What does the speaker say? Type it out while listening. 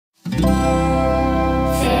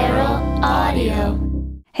Feral Audio.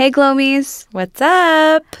 Hey Glomies! What's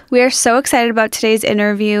up? We are so excited about today's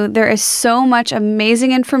interview. There is so much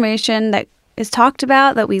amazing information that is talked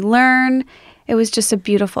about, that we learn. It was just a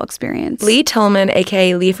beautiful experience. Lee Tillman,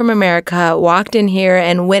 aka Lee from America, walked in here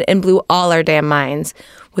and went and blew all our damn minds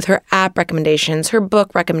with her app recommendations, her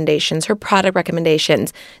book recommendations, her product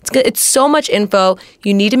recommendations. It's so much info.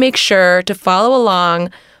 You need to make sure to follow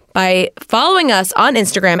along by following us on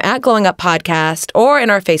Instagram at Glowing Up Podcast or in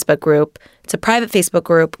our Facebook group. It's a private Facebook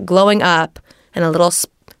group, Glowing Up, and a little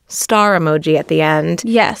star emoji at the end.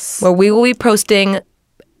 Yes. Where we will be posting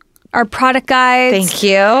our product guides. Thank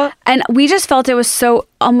you. And we just felt it was so,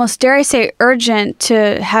 almost dare I say, urgent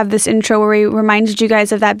to have this intro where we reminded you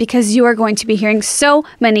guys of that, because you are going to be hearing so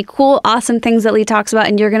many cool, awesome things that Lee talks about,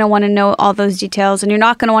 and you're going to want to know all those details, and you're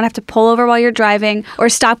not going to want to have to pull over while you're driving or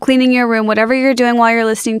stop cleaning your room. Whatever you're doing while you're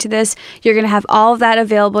listening to this, you're going to have all of that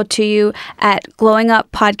available to you at Glowing Up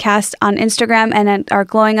Podcast on Instagram and at our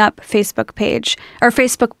Glowing Up Facebook page, or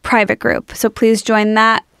Facebook private group. So please join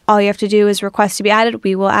that. All you have to do is request to be added.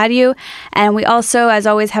 We will add you. And we also, as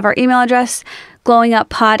always, have our email address,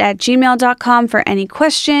 glowinguppod@gmail.com, for any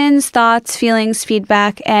questions, thoughts, feelings,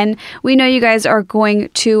 feedback. And we know you guys are going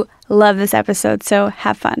to love this episode, so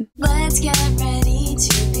have fun. Let's get ready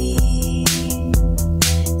to be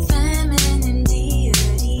feminine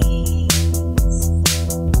deities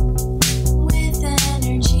with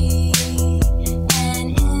energy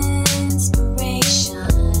and inspiration.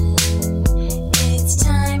 It's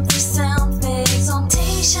time for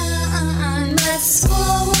self-exaltation. Let's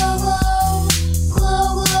glow, glow, glow,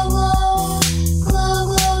 glow, glow, glow, glow,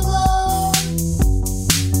 glow, glow.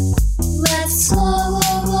 Let's glow,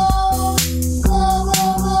 glow, glow, glow,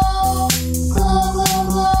 glow, glow,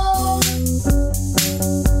 glow.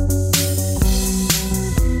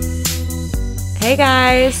 Hey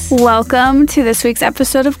guys. Welcome to this week's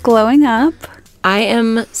episode of Glowing Up. I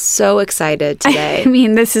am so excited today. I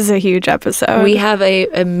mean, this is a huge episode. We have an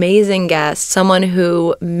amazing guest, someone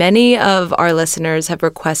who many of our listeners have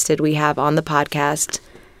requested we have on the podcast.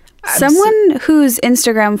 Someone whose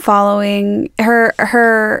Instagram following,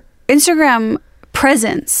 her Instagram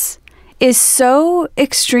presence is so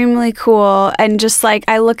extremely cool, and just like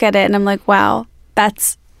I look at it and I'm like, wow,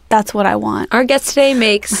 that's what I want. Our guest today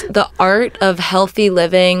makes the art of healthy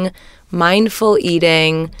living, mindful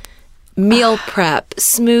eating, meal prep,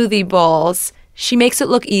 smoothie bowls. She makes it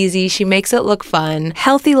look easy. She makes it look fun.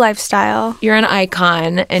 Healthy lifestyle. You're an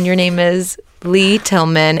icon, and your name is Lee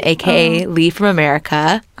Tillman, aka Lee from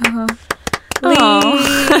America. Lee. Lee,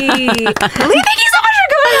 thank you so much for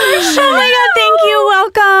coming on the show. Oh my God, thank you.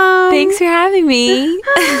 Welcome. Thanks for having me.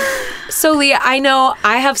 So, Lee, I know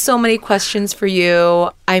I have so many questions for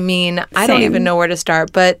you. I mean, I don't Same. even know where to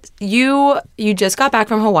start, but you just got back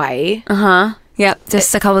from Hawaii. Yep,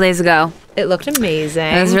 just a couple days ago. It looked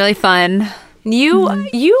amazing. It was really fun.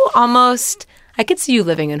 You almost, I could see you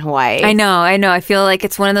living in Hawaii. I know. I feel like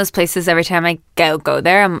it's one of those places every time I go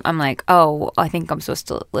there, I'm like, oh, I think I'm supposed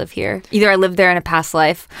to live here. Either I lived there in a past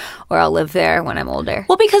life or I'll live there when I'm older.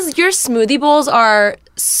 Well, because your smoothie bowls are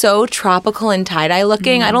so tropical and tie-dye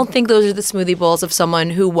looking. I don't think those are the smoothie bowls of someone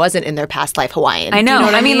who wasn't in their past life Hawaiian. I know. Do you know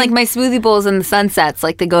what I mean, like my smoothie bowls and the sunsets,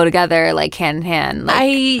 like they go together like hand in hand. Like,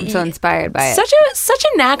 I'm so inspired by it. Such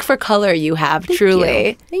a knack for color you have,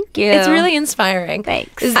 truly. Thank you. It's really inspiring.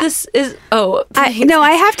 Thanks. I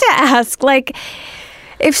have to ask, like,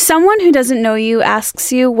 if someone who doesn't know you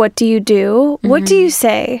asks you, what do you do? What do you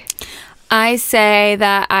say? I say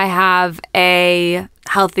that I have a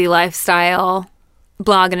healthy lifestyle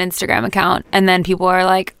blog and Instagram account, and then people are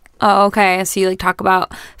like, oh, okay, so you like talk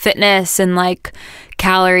about fitness and like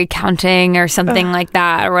calorie counting or something like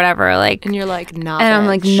that or whatever, like, And you're like, nah. and I'm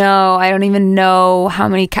like, no, I don't even know how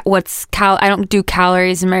many I don't do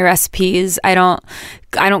calories in my recipes. I don't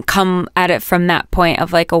come at it from that point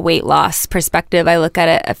of like a weight loss perspective. I look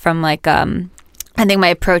at it from like I think my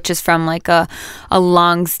approach is from like a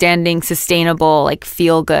long-standing, sustainable, like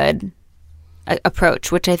feel-good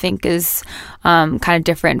approach, which I think is kind of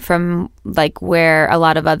different from like where a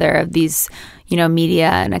lot of other of these, media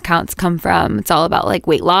and accounts come from. It's all about like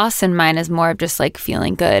weight loss, and mine is more of just like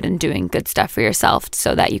feeling good and doing good stuff for yourself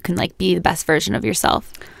so that you can like be the best version of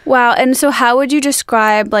yourself. Wow. And so how would you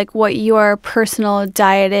describe like what your personal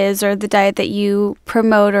diet is, or the diet that you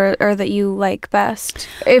promote or that you like best,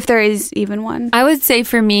 if there is even one? I would say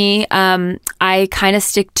for me, I kind of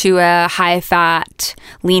stick to a high-fat,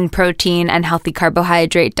 lean protein, and healthy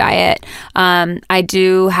carbohydrate diet. I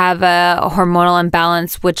do have a hormonal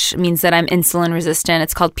imbalance, which means that I'm insulin resistant.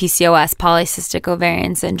 It's called PCOS, polycystic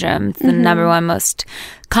ovarian syndrome. It's the number one most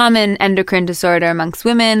common endocrine disorder amongst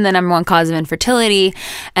women, the number one cause of infertility.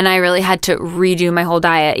 And I really had to redo my whole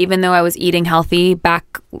diet, even though I was eating healthy back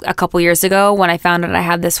a couple years ago when I found out I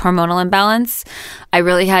had this hormonal imbalance. I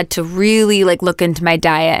really had to really like look into my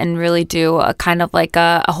diet and really do a kind of like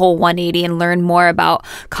a whole 180 and learn more about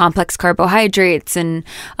complex carbohydrates and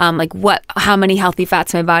how many healthy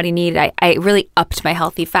fats my body needed. I really upped my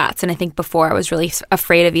healthy fats. And I think before I was really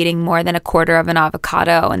afraid of eating more than a quarter of an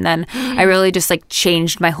avocado. And then I really just like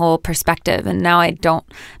changed my whole perspective. And now I don't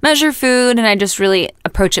measure food and I just really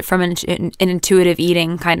approach it from an intuitive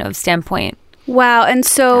eating kind of standpoint. Wow. And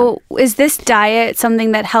so is this diet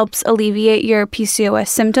something that helps alleviate your PCOS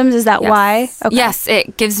symptoms? Is that why? Okay. Yes,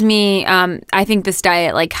 it gives me, I think this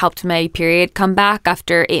diet like helped my period come back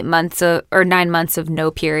after 9 months of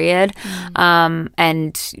no period.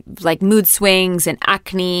 And like mood swings and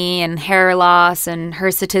acne and hair loss and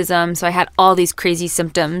hirsutism. So I had all these crazy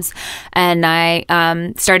symptoms and I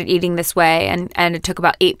started eating this way and it took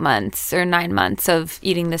about 8 months or 9 months of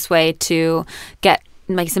eating this way to get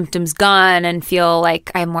my symptoms gone and feel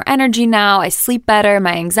like I have more energy now. I sleep better.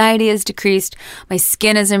 My anxiety has decreased. My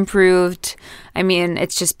skin has improved. I mean,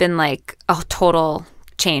 it's just been like a total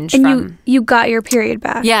change. And you got your period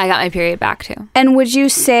back. Yeah, I got my period back too. And would you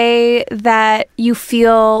say that you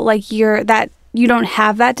feel like you don't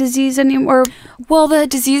have that disease anymore? Well, the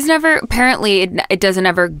disease it doesn't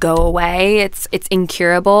ever go away. It's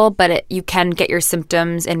incurable, but you can get your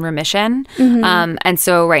symptoms in remission. And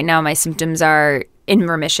so right now my symptoms are in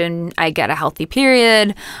remission. I get a healthy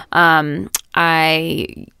period. I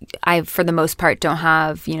for the most part don't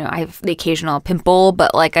have, I have the occasional pimple,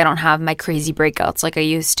 but like I don't have my crazy breakouts like I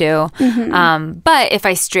used to. But if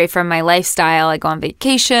I stray from my lifestyle, I go on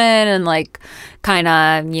vacation and like kind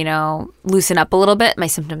of, loosen up a little bit, my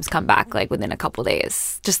symptoms come back like within a couple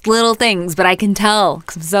days. Just little things, but I can tell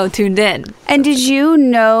because I'm so tuned in. And did you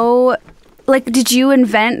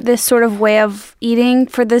invent this sort of way of eating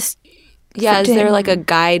for this? Yeah, is there like a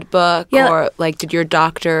guidebook or like did your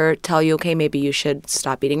doctor tell you, okay, maybe you should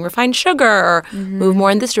stop eating refined sugar or move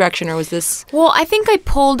more in this direction, or was this? Well, I think I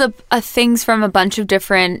pulled up things from a bunch of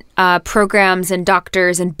different programs and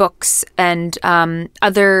doctors and books and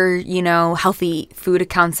other, healthy food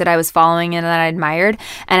accounts that I was following and that I admired.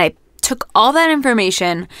 And I took all that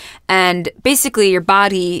information and basically your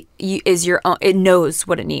body is your own, it knows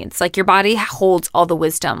what it needs. Like your body holds all the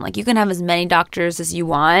wisdom. Like you can have as many doctors as you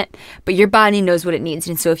want, but your body knows what it needs.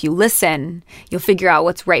 And so if you listen, you'll figure out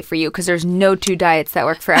what's right for you because there's no two diets that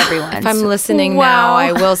work for everyone. If I'm listening now,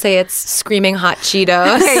 I will say it's screaming hot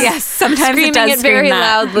Cheetos. Okay, yes, sometimes screaming it does it very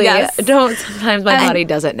loudly. Yes. Sometimes my body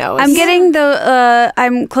doesn't know. I'm getting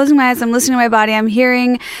I'm closing my eyes, I'm listening to my body, I'm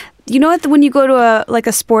hearing. You know what? When you go to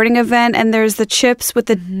a sporting event and there's the chips with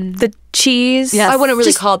the cheese. Yes. I wouldn't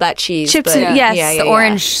really call that cheese. Chips, but yes. The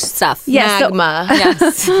orange stuff. Yes. Magma.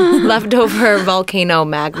 Yes. Leftover volcano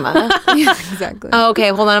magma. Yeah, exactly. Okay,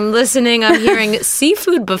 hold on. I'm listening. I'm hearing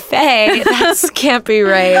seafood buffet. That can't be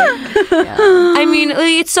right. Yeah. I mean,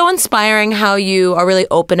 it's so inspiring how you are really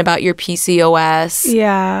open about your PCOS.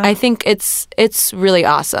 Yeah. I think it's really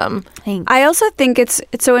awesome. Thanks. I also think it's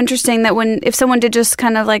so interesting that if someone did just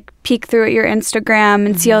kind of like peek through at your Instagram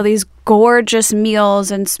and see all these gorgeous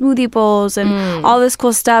meals and smoothie bowls and all this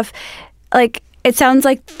cool stuff, like it sounds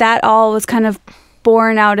like that all was kind of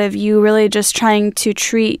born out of you really just trying to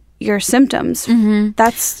treat your symptoms.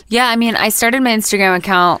 Yeah, I mean, I started my Instagram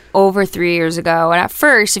account over 3 years ago. And at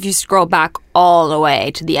first, if you scroll back all the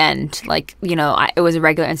way to the end, like, it was a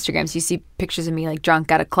regular Instagram. So you see pictures of me like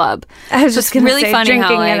drunk at a club. I was just going to really say, funny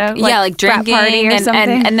drinking how at a drinking party or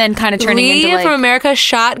something. and then kind of turning Lee into like, from America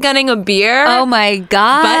shotgunning a beer. oh my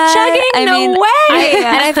God. Butt chugging? No way. And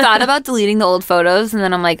I've thought about deleting the old photos and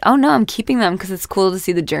then I'm like, oh no, I'm keeping them because it's cool to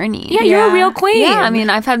see the journey. Yeah, you're a real queen. Yeah, I mean,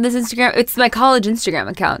 I've had this Instagram. It's my college Instagram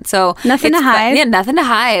account. So Nothing to it's hide. Yeah, nothing to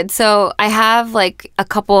hide. So I have like a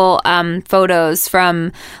couple photos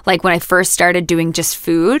from like when I first started doing just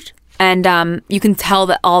food. And you can tell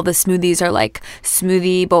that all the smoothies are like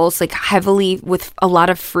smoothie bowls, like heavily with a lot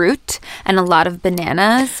of fruit and a lot of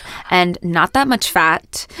bananas and not that much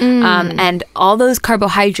fat. And all those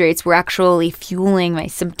carbohydrates were actually fueling my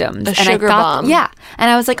symptoms. A sugar bomb. Yeah. And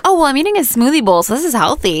I was like, oh, well, I'm eating a smoothie bowl, so this is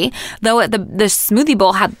healthy. Though the smoothie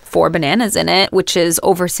bowl had 4 bananas in it, which is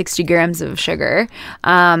over 60 grams of sugar.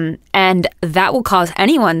 And that will cause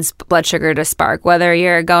anyone's blood sugar to spark, whether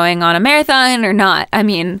you're going on a marathon or not. I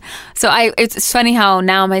mean, So it's funny how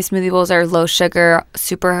now my smoothie bowls are low sugar,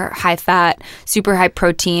 super high fat, super high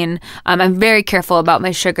protein. I'm very careful about my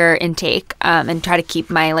sugar intake and try to keep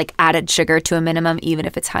my like added sugar to a minimum, even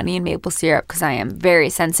if it's honey and maple syrup, because I am very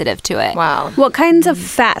sensitive to it. Wow. What kinds of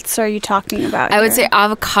fats are you talking about? I would here? say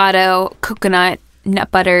avocado, coconut, nut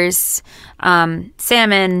butters,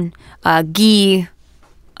 salmon, ghee,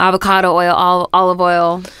 avocado oil, olive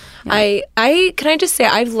oil. I can I just say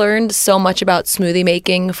I've learned so much about smoothie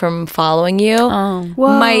making from following you.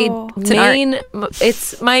 Whoa. The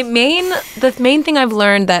main thing I've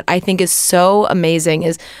learned that I think is so amazing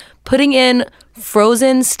is putting in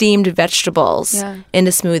frozen steamed vegetables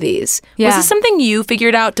into smoothies. Yeah. Was this something you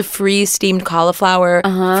figured out to freeze steamed cauliflower,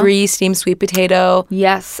 freeze steamed sweet potato?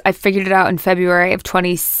 Yes, I figured it out in February of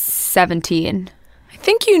 2017. I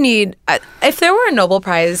think you need, if there were a Nobel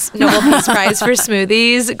Peace Prize for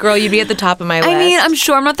smoothies, girl, you'd be at the top of my list. I mean, I'm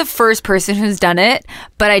sure I'm not the first person who's done it,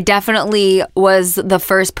 but I definitely was the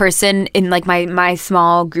first person in like my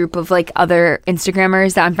small group of like other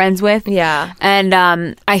Instagrammers that I'm friends with. Yeah. And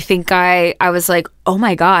I think I was like, oh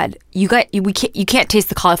my God, you can't taste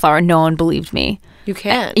the cauliflower. No one believed me. You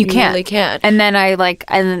can't. You can't. really can't. And then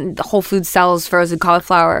and the Whole Foods sells frozen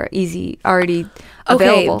cauliflower already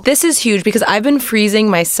available. Okay, this is huge because I've been freezing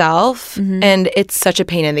myself, and it's such a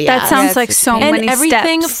pain in the That ass. sounds like so and many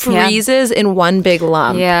everything steps. freezes in one big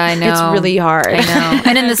lump. Yeah, I know. It's really hard. I know.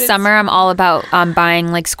 And in the summer, I'm all about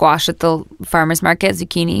buying like squash at the farmer's market,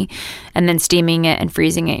 zucchini, and then steaming it and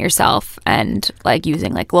freezing it yourself, and like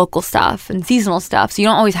using like local stuff and seasonal stuff. So you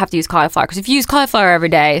don't always have to use cauliflower, because if you use cauliflower every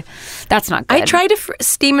day, that's not good. I tried to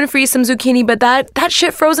steam and freeze some zucchini, but that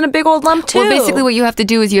shit froze in a big old lump too. Well, basically what you have to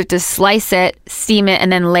do is you have to slice it, steam it,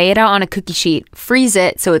 and then lay it out on a cookie sheet, freeze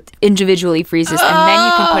it so it individually freezes, and then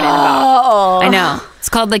you can put it in a bottle. I know. It's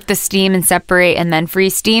called like the steam and separate, and then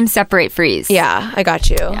freeze, steam, separate, freeze. Yeah, I got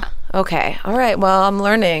you. Yeah. Okay. All right. Well, I'm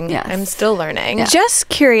learning. Yes. I'm still learning. Just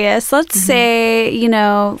curious. Let's say,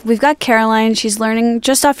 we've got Caroline. She's learning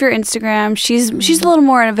just off your Instagram. She's a little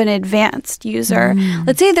more of an advanced user.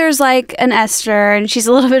 Let's say there's like an Esther and she's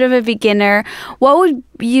a little bit of a beginner. What would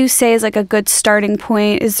you say is like a good starting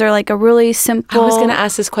point? Is there like a really simple... I was going to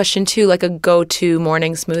ask this question too, like a go-to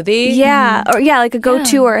morning smoothie. Yeah. Or like a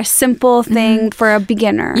go-to or a simple thing for a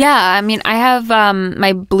beginner. Yeah, I mean, I have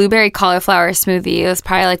my blueberry cauliflower smoothie. It was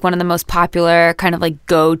probably like one of the most popular kind of like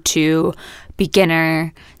go-to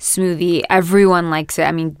beginner smoothie. Everyone likes it.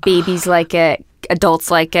 I mean, babies like it,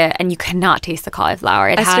 adults like it, and you cannot taste the cauliflower.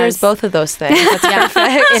 Esther is both of those things. That's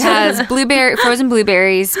perfect. It has frozen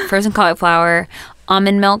blueberries, frozen cauliflower,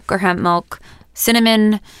 almond milk or hemp milk,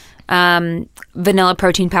 cinnamon, vanilla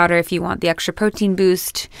protein powder if you want the extra protein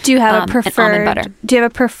boost. Do you have a and preferred... almond butter. Do you have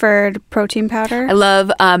a preferred protein powder? I love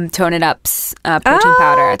Tone It Up's protein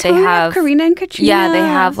powder. They have Karina and Katrina. Yeah, they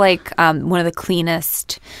have like one of the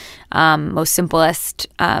cleanest, most simplest,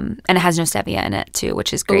 and it has no stevia in it too,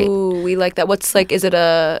 which is great. Ooh, we like that. What's like? Is it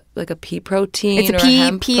a pea protein? It's a or pea-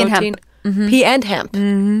 hemp pea and protein? hemp. Pea and hemp.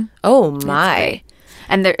 Mm-hmm. Oh my! Great.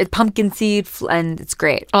 And it's pumpkin seed, and it's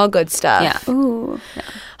great. All good stuff. Yeah. Ooh.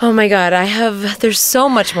 Oh my God, there's so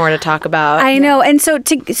much more to talk about. I know. And so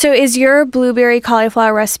is your blueberry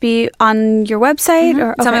cauliflower recipe on your website?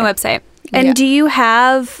 Or It's on my website. And do you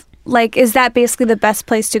have, like, is that basically the best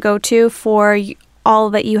place to go to for all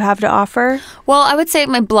that you have to offer? Well, I would say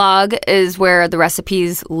my blog is where the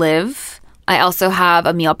recipes live. I also have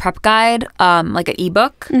a meal prep guide, like an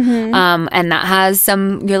ebook, and that has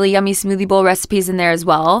some really yummy smoothie bowl recipes in there as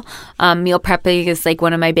well. Meal prepping is like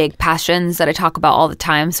one of my big passions that I talk about all the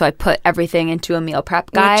time, so I put everything into a meal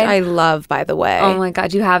prep guide. Which I love, by the way. Oh my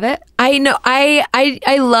God, you have it? I know.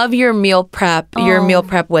 I love your meal prep, your meal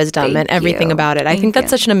prep wisdom and everything you. about it. I think that's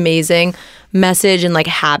such an amazing message and like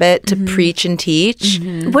habit to preach and teach.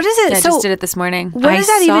 What is it? I just did it this morning. What does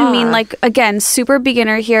that even mean? Like, again, super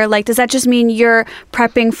beginner here. Like, does that just mean you're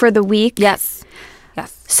prepping for the week? Yes.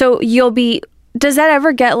 So does that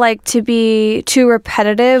ever get like to be too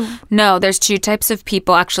repetitive? No, there's two types of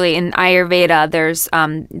people actually. In Ayurveda, there's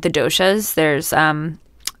the doshas. There's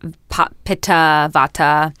Pitta,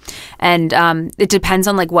 Vata, and it depends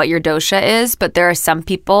on like what your dosha is. But there are some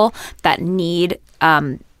people that need.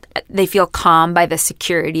 They feel calm by the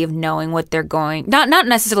security of knowing what they're going, not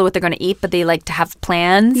necessarily what they're going to eat, but they like to have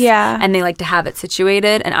plans. Yeah. And they like to have it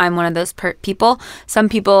situated. And I'm one of those people. Some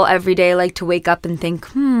people every day like to wake up and think,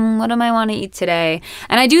 what do I want to eat today?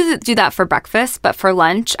 And I do that for breakfast, but for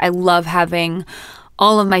lunch, I love having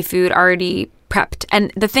all of my food already prepped.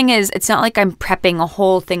 And the thing is, it's not like I'm prepping a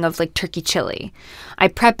whole thing of like turkey chili. I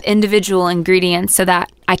prep individual ingredients so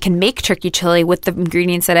that I can make turkey chili with the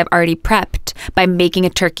ingredients that I've already prepped by making a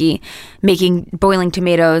turkey, boiling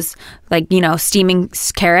tomatoes, like, steaming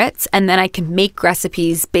carrots, and then I can make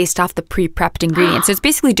recipes based off the pre-prepped ingredients. So it's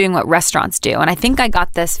basically doing what restaurants do. And I think I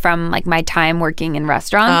got this from like my time working in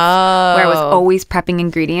restaurants where I was always prepping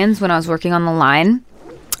ingredients when I was working on the line.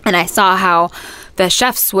 And I saw how the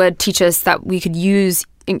chefs would teach us that we could use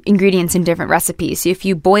ingredients in different recipes. So if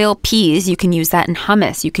you boil peas, you can use that in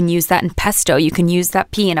hummus. You can use that in pesto. You can use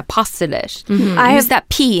that pea in a pasta dish. I use that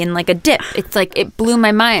pea in like a dip. It's like, it blew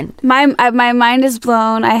my mind. My mind is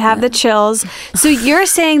blown. I have the chills. So you're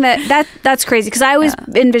saying that's crazy, because I always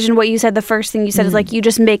envisioned what you said. The first thing you said is like you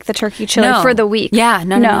just make the turkey chili for the week. Yeah,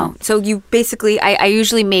 no. So you basically, I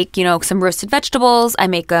usually make some roasted vegetables. I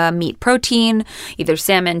make a meat protein, either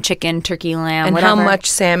salmon, chicken, turkey, lamb, And whatever. how much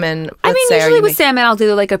salmon? Usually with salmon, I'll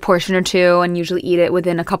do like a portion or two and usually eat it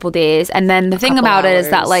within a couple days. And then the thing about it is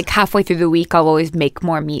that like halfway through the week, I'll always make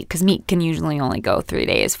more meat, because meat can usually only go 3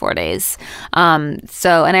 days, 4 days. And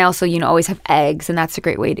I also, always have eggs, and that's a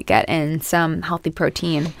great way to get in some healthy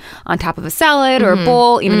protein on top of a salad or a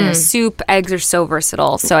bowl, even in a soup. Eggs are so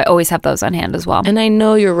versatile. So I always have those on hand as well. And I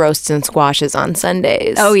know you're roasting squashes on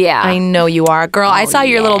Sundays. Oh, yeah. I know you are. Girl, I saw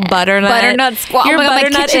your little butternut squash. Your Oh my God, my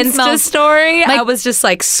butternut kitchen Insta smells- story. I was just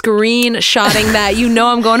like screenshotting that.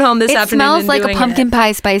 I'm going home this It afternoon. smells and like a doing pumpkin it.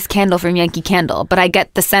 pie spice candle from Yankee Candle, but I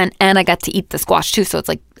get the scent and I got to eat the squash too, so it's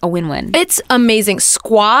like a win-win. It's amazing.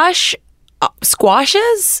 Squash eye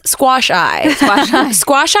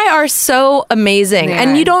are so amazing. They And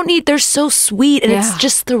are. you don't need, they're so sweet, and it's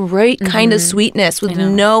just the right kind of sweetness with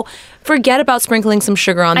forget about sprinkling some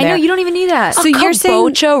sugar on I there. know, you don't even need that. So you're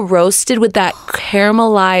kabocha roasted with that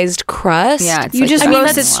caramelized crust. Yeah, it's You like just that.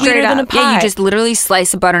 roast it that's straight sweeter than a up. pie. Yeah, you just literally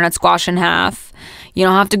slice a butternut squash in half. You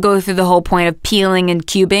don't have to go through the whole point of peeling and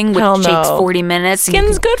cubing, which Hell no. takes 40 minutes.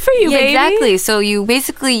 Skin's good for you, Yeah, baby. exactly. So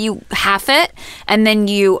you half it, and then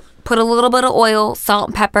you put a little bit of oil, salt,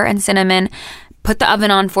 and pepper, and cinnamon. Put the oven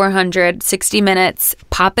on 400, 60 minutes,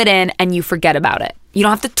 pop it in, and you forget about it. You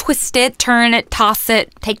don't have to twist it, turn it, toss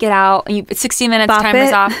it, take it out. And 60 minutes, Bop timer's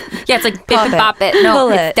it? off. Yeah, it's like bip Pop and it. bop it. No,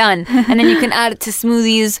 Pull it's it. done. And then you can add it to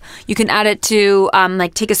smoothies. You can add it to,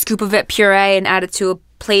 take a scoop of it puree and add it to a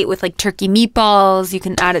plate with like turkey meatballs. You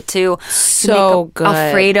can add it to So make good.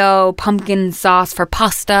 Alfredo pumpkin sauce for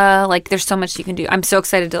pasta. Like, there's so much you can do. I'm so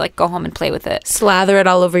excited to like go home and play with it. Slather it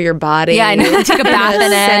all over your body. Yeah, I know. Take a bath in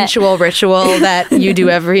it. Sensual ritual that you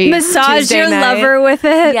do every Massage Tuesday your night. lover with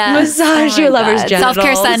it. Massage your lover's genitals.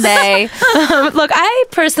 Self-care Sunday. Look, I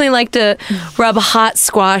personally like to rub hot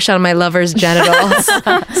squash on my lover's genitals.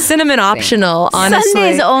 Cinnamon optional, honestly.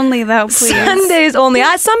 Sundays only, though, please. Sundays only.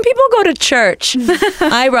 Some people go to church.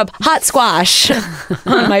 I rub hot squash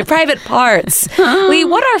on my private parts. Lee,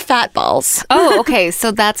 what are fat balls? Oh, okay.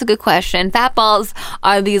 So that's a good question. Fat balls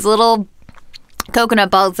are these little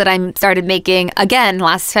coconut balls that I started making again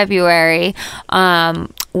last February,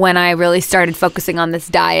 when I really started focusing on this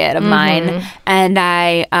diet of mine. And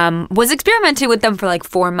I was experimenting with them for like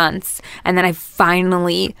 4 months. And then I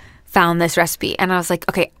finally found this recipe, and I was like,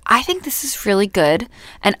 okay, I think this is really good,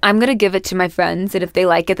 and I'm gonna give it to my friends, and if they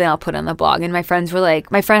like it, then I'll put it on the blog. And my friends were like,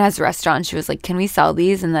 my friend has a restaurant, she was like, can we sell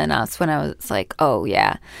these? And then that's when I was like, oh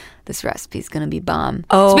yeah, this recipe's gonna be bomb.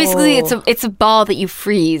 So basically it's a ball that you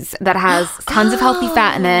freeze that has tons of healthy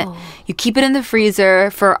fat in it. You keep it in the freezer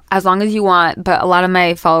for as long as you want, but a lot of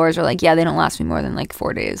my followers are like, yeah, they don't last me more than like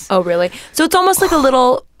 4 days. Oh, really? So it's almost like a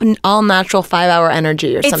little all-natural 5-hour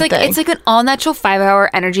energy or something. It's like an all-natural 5-hour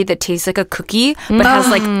energy that tastes like a cookie, but has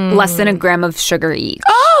like less than a gram of sugar each.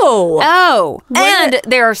 Oh! And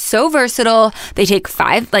they are so versatile. They take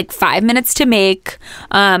 5 minutes to make,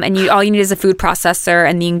 and all you need is a food processor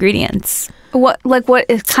and the ingredients. What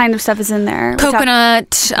kind of stuff is in there?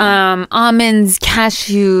 Coconut, almonds,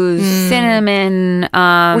 cashews, cinnamon.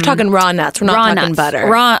 We're talking raw nuts. We're not raw talking nuts. butter.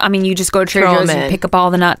 Raw. I mean, you just go to Trader Throw 'em Joe's and in. pick up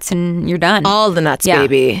all the nuts, and you're done. All the nuts, yeah.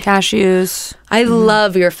 baby. Cashews. I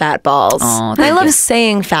love your fat balls. Oh, I thank love you.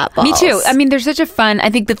 saying fat balls. Me too. I mean, they're such a fun. I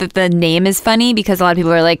think that the name is funny because a lot of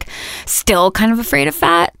people are like still kind of afraid of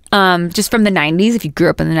fat. Just from the 90s, if you grew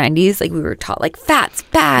up in the 90s, like we were taught like fat's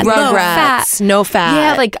bad, low fat. Rugrats, no fat.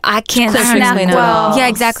 Yeah, like I can't Clear snack Sprinkling well. Noodles. Yeah,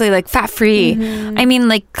 exactly. Like fat free. I mean,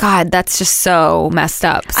 like God, that's just so messed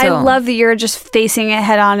up. So, I love that you're just facing it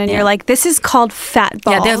head on, and you're like, this is called fat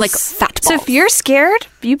balls. Yeah, they're like fat balls. So if you're scared,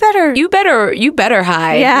 you better. You better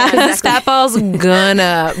hide. Yeah. 'Cause this fat ball's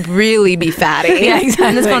gonna really be fatty. Yeah, exactly.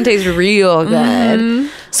 And it's gonna taste real good.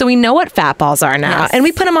 So we know what fat balls are now. Yes. And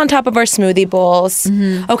we put them on top of our smoothie bowls.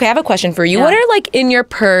 Okay, I have a question for you. What are like in your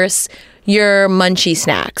purse your munchy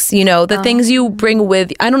snacks, you know, the things you bring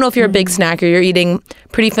with. I don't know if you're a big snacker, you're eating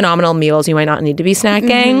pretty phenomenal meals, you might not need to be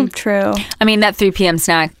snacking. True. I mean, that 3 p.m.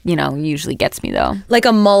 snack, usually gets me though. Like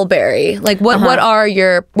a mulberry. Like what are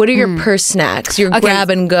your purse snacks? Your grab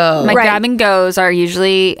and go. My grab and goes are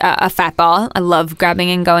usually a fat ball. I love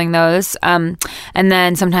grabbing and going those. And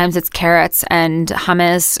then sometimes it's carrots and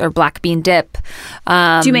hummus or black bean dip.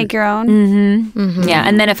 Do you make your own? Yeah.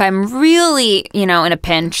 And then if I'm really, in a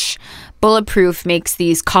pinch, Bulletproof makes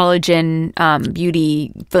these collagen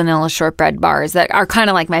beauty vanilla shortbread bars that are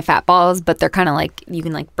kind of like my fat balls, but they're kind of like, you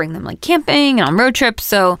can like bring them like camping and on road trips.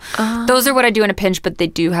 So those are what I do in a pinch, but they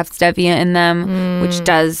do have stevia in them, which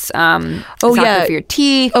does it's not good for your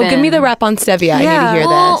teeth. Give me the rap on stevia. I need to hear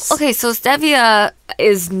this. Okay, so stevia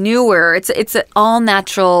is newer. It's an all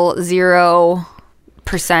natural 0%.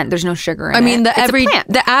 There's no sugar in it. I mean,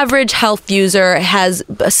 the average health user has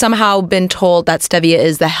somehow been told that stevia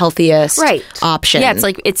is the healthiest option. Yeah,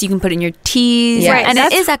 you can put it in your teas, Yes. and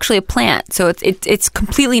it is actually a plant, so it's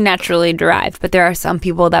completely naturally derived. But there are some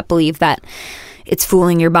people that believe that it's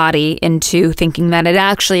fooling your body into thinking that it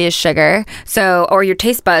actually is sugar. So, or your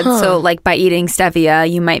taste buds. So, like by eating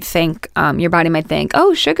stevia, you might think, your body might think,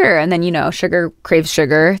 oh, sugar. And then, sugar craves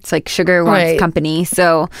sugar. It's like sugar wants company.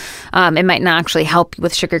 So, it might not actually help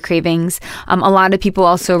with sugar cravings. A lot of people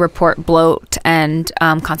also report bloat and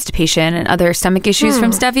constipation and other stomach issues from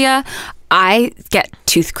stevia. I get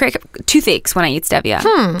toothaches when I eat stevia.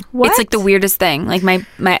 It's like the weirdest thing. Like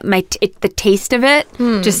the taste of it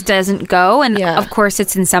just doesn't go. And of course,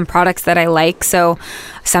 it's in some products that I like. So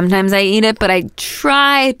sometimes I eat it, but I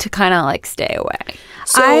try to kind of like stay away.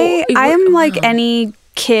 So I'm like any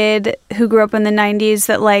kid who grew up in the 90s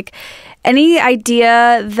that like any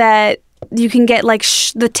idea that you can get like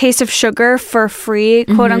the taste of sugar for free,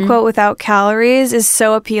 quote unquote, without calories is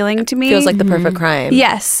so appealing to me. Feels like the perfect crime.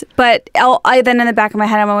 Yes, but I then in the back of my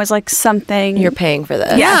head, I'm always like, something. You're paying for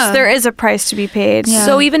this. Yes, there is a price to be paid. Yeah.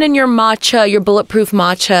 So even in your matcha, your bulletproof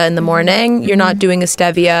matcha in the morning, you're not doing a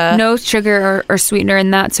stevia. No sugar or sweetener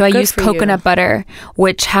in that. So I use coconut butter,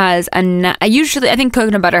 which has I think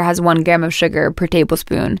coconut butter has 1 gram of sugar per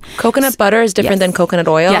tablespoon. Coconut butter is different than coconut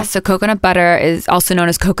oil? Yes, so coconut butter is also known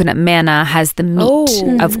as coconut manna, has the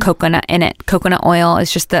meat of coconut in it. Coconut oil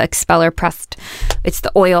is just the expeller pressed. It's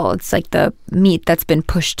the oil. It's like the meat that's been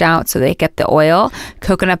pushed out so they get the oil.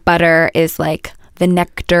 Coconut butter is like the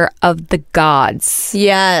nectar of the gods.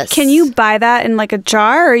 Yes. Can you buy that in like a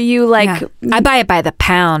jar, or are you like... I buy it by the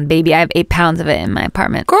pound, baby. I have 8 pounds of it in my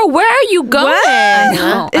apartment. Girl, where are you going? I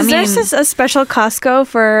know. Is there a special Costco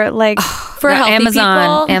for like... for healthy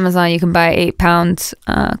Amazon, people? Amazon, you can buy 8 pounds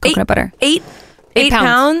coconut butter. 8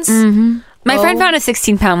 pounds? Mm-hmm. My friend found a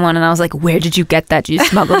 16-pound one, and I was like, where did you get that? Did you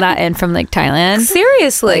smuggle that in from like Thailand?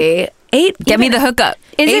 Seriously? Get me the hookup.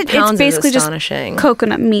 It's basically just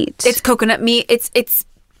coconut meat. It's coconut meat. It's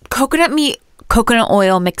coconut meat, coconut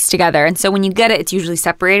oil mixed together. And so when you get it, it's usually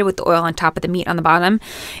separated with the oil on top of the meat on the bottom.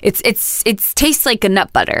 It tastes like a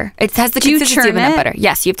nut butter. It has the consistency of a nut butter.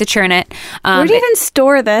 Yes, you have to churn it. Where do you even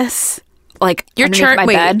store this? Like you're churning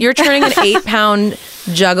an 8-pound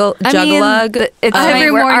jugglug. It's every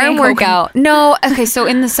morning workout. No, okay. So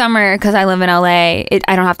in the summer, because I live in LA,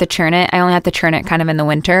 I don't have to churn it. I only have to churn it kind of in the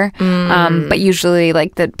winter. But usually,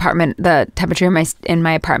 like the temperature in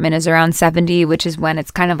my apartment is around 70, which is when it's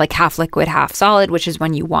kind of like half liquid, half solid, which is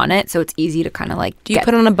when you want it. So it's easy to kind of like. Do you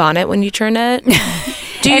put on a bonnet when you churn it?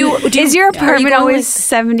 Is your apartment always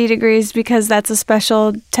 70 degrees because that's a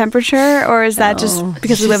special temperature, or is that just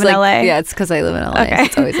because we live in LA? Yeah, it's because I live in LA. Okay.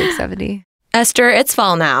 It's always like 70. Esther, it's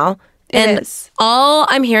fall now. And all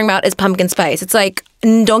I'm hearing about is pumpkin spice. It's like,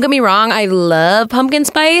 don't get me wrong, I love pumpkin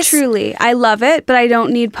spice. Truly, I love it, but I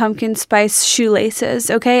don't need pumpkin spice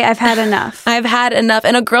shoelaces, okay? I've had enough. I've had enough.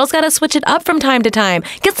 And a girl's got to switch it up from time to time.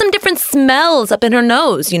 Get some different smells up in her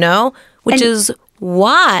nose, which is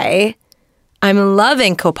why I'm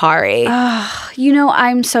loving Kopari.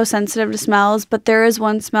 I'm so sensitive to smells, but there is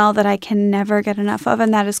one smell that I can never get enough of,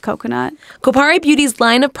 and that is coconut. Kopari Beauty's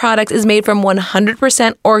line of products is made from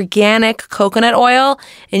 100% organic coconut oil,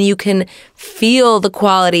 and you can feel the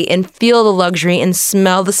quality and feel the luxury and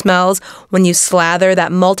smell the smells when you slather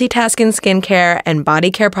that multitasking skincare and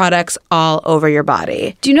body care products all over your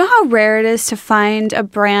body. Do you know how rare it is to find a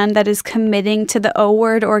brand that is committing to the O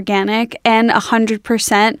word, organic, and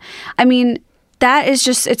 100%? I mean, that is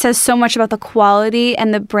just, it says so much about the quality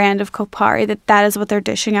and the brand of Kopari that is what they're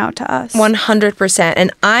dishing out to us. 100%.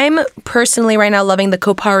 And I'm personally right now loving the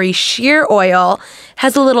Kopari Sheer Oil.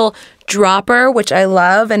 Has a little dropper, which I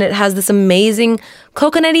love, and it has this amazing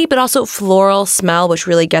coconutty but also floral smell, which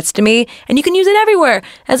really gets to me. And you can use it everywhere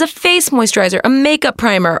as a face moisturizer, a makeup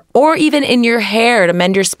primer, or even in your hair to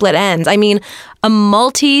mend your split ends. I mean, a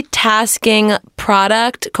multitasking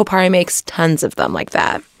product. Kopari makes tons of them like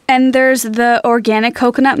that. And there's the organic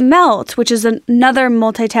coconut melt, which is another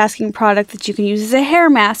multitasking product that you can use as a hair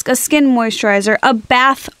mask, a skin moisturizer, a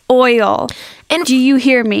bath oil. And do you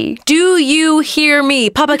hear me? Do you hear me?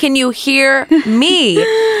 Papa, can you hear me?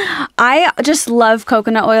 I just love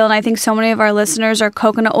coconut oil, and I think so many of our listeners are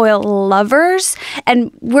coconut oil lovers. And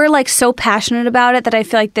we're like so passionate about it that I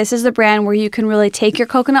feel like this is the brand where you can really take your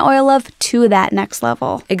coconut oil love to that next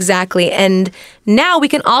level. Exactly. And now we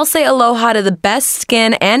can all say aloha to the best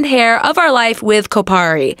skin and hair of our life with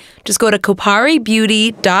Kopari. Just go to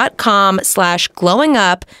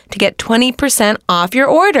koparibeauty.com/glowingup to get 20% off your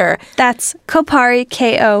order. That's Kopari,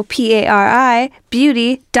 Kopari,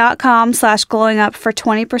 beauty.com/glowingup for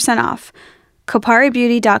 20% off.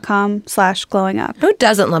 koparibeauty.com/glowingup. Who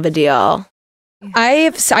doesn't love a deal? I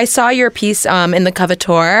saw your piece in the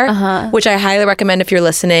Coveteur, which I highly recommend if you're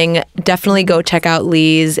listening. Definitely go check out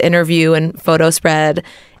Lee's interview and photo spread.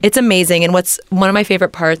 It's amazing. And what's one of my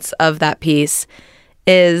favorite parts of that piece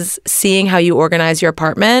is seeing how you organize your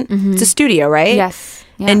apartment. It's a studio, right? Yes.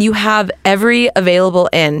 Yeah. And you have every available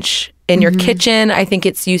inch in your kitchen. I think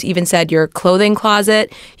you even said your clothing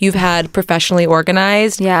closet. You've had professionally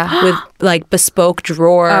organized with like bespoke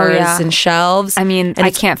drawers and shelves. I mean, and I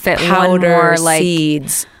it's can't fit powder, one more like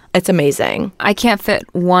seeds. It's amazing. I can't fit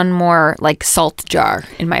one more like salt jar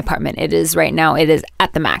in my apartment. It is right now. It is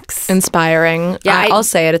at the max. Inspiring. Yeah, I'll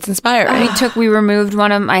say it. It's inspiring. We removed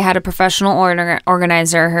one of. I had a professional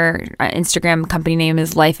organizer. Her Instagram company name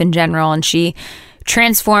is Life in General, and she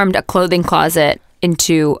transformed a clothing closet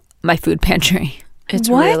into my food pantry. It's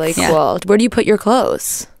What? really cool. Where do you put your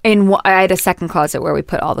clothes? I had a second closet where we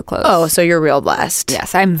put all the clothes. Oh, so you're real blessed.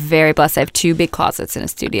 Yes, I'm very blessed. I have 2 big closets in a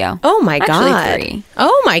studio. Oh my Actually, God. 3.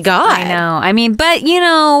 Oh my God. I know. I mean, but you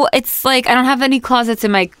know, it's like I don't have any closets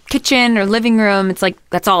in my kitchen or living room. It's like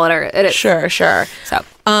that's all it is. Sure. So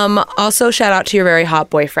Also, shout out to your very hot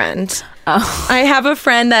boyfriend. Oh. I have a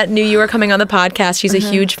friend that knew you were coming on the podcast. She's a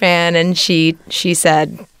huge fan, and she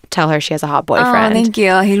said, tell her she has a hot boyfriend. Oh, thank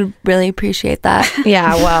you. He'd really appreciate that.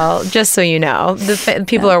 Yeah, well, just so you know,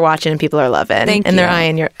 people are watching and people are loving, Thank and you.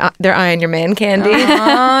 they're eyeing your man candy.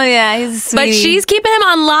 Oh yeah, he's sweet. But she's keeping him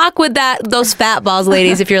on lock with those fat balls,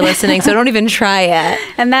 ladies. If you're listening, so don't even try it.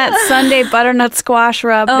 And that Sunday butternut squash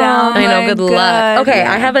rub down. I know. my Good God. luck. Okay,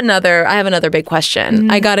 Yeah. I have another big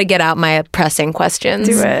question. I got to get out my pressing questions.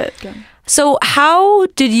 Do it. So how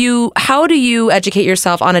do you educate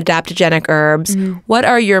yourself on adaptogenic herbs? What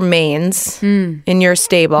are your mains in your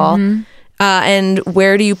stable? And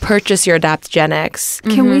where do you purchase your adaptogenics?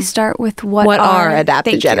 Can we start with what are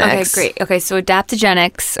Thank you. adaptogenics? Okay, great. Okay, so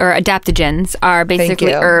adaptogenics or adaptogens are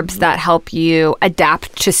basically you. herbs that help you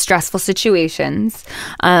adapt to stressful situations.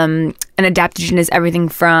 An adaptogen is everything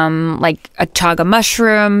from like a chaga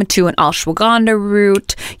mushroom to an ashwagandha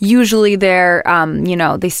root. Usually they're,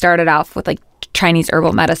 they started off with like Chinese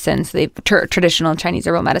herbal medicine, so they've traditional Chinese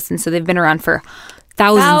herbal medicine, so they've been around for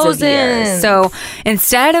thousands of years. So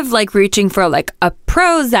instead of like reaching for like a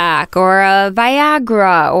Prozac or a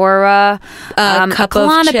Viagra or a cup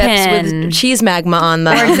of chips Klonopin, with cheese magma on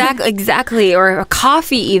them. or exactly, or a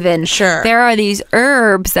coffee even. Sure. There are these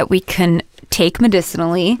herbs that we can take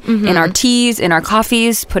medicinally in our teas, in our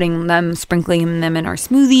coffees, sprinkling them in our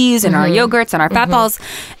smoothies, in our yogurts, and our fat balls,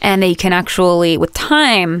 and they can actually, with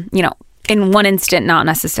time, in one instant, not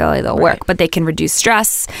necessarily they'll work, but they can reduce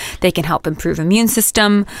stress. They can help improve immune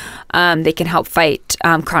system. They can help fight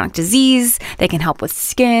chronic disease. They can help with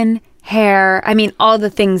skin, hair. I mean, all the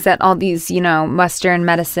things that all these, Western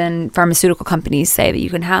medicine pharmaceutical companies say that you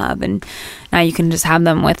can have. And now you can just have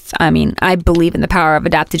them with, I believe in the power of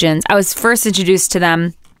adaptogens. I was first introduced to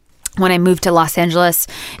them when I moved to Los Angeles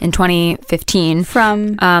in 2015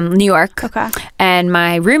 From New York. Okay. And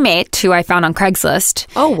my roommate, who I found on Craigslist.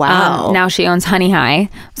 Oh, wow. Now she owns Honey High.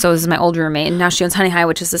 So this is my old roommate. And now she owns Honey High,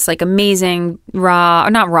 which is this like amazing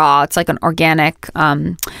not raw. It's like an organic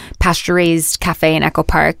pasture-raised cafe in Echo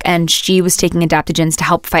Park. And she was taking adaptogens to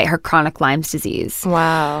help fight her chronic Lyme's disease.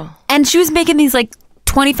 Wow. And she was making these like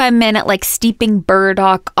 25-minute like steeping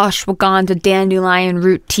burdock, ashwagandha, dandelion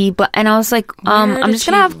root tea. But and I was like, I'm just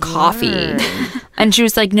gonna have coffee. And she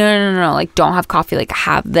was like, no, like don't have coffee. Like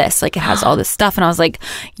have this. Like it has all this stuff. And I was like,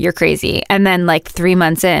 you're crazy. And then like 3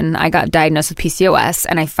 months in, I got diagnosed with PCOS,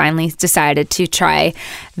 and I finally decided to try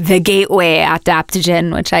the gateway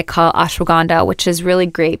adaptogen, which I call ashwagandha, which is really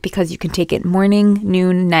great because you can take it morning,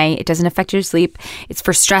 noon, night. It doesn't affect your sleep. It's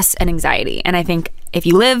for stress and anxiety. And I think if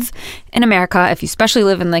you live in America, if you especially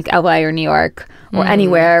live in like LA or New York or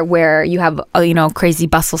anywhere where you have a crazy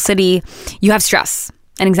bustle city, you have stress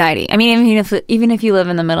and anxiety. I mean, even if you live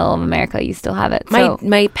in the middle of America, you still have it. So,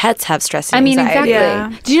 My pets have stress and I mean, anxiety.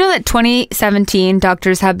 exactly. Yeah. Did you know that 2017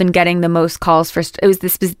 doctors have been getting the most calls for?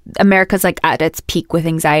 America's like at its peak with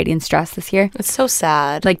anxiety and stress this year. It's so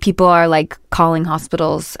sad. Like people are like calling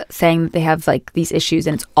hospitals saying that they have like these issues,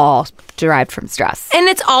 and it's all derived from stress. And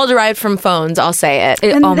it's all derived from phones. I'll say it.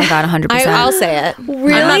 Oh my god, 100%. I'll say it.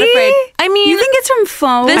 Really? I'm not afraid. I mean, You think it's from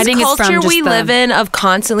phone? this I think it's from culture just we the- live in of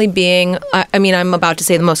constantly being, I mean, I'm about to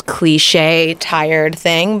say the most cliche, tired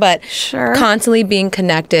thing, but Sure. constantly being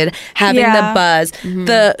connected, having Yeah. the buzz,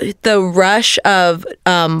 the rush of,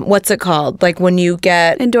 what's it called? Like when you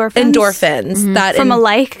get Endorphins? Endorphins. That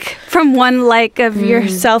from one like of your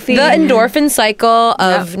selfie. the endorphin cycle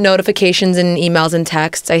of notifications and emails and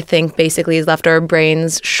texts, I think, basically has left our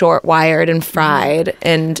brains short-wired and fried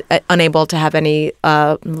and unable to have any,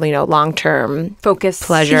 long-term Focus.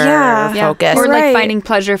 pleasure Yeah. focus. Or Right. like finding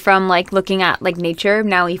pleasure from like looking at like nature.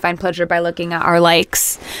 Now we find pleasure by looking at our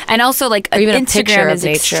likes. And also like even a picture Instagram of is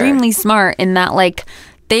nature. extremely smart in that like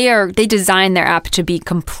they design their app to be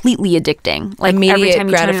completely addicting. Like every Immediate time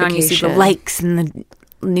you turn it on, you see the gratification. likes and the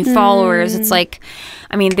new followers. It's like,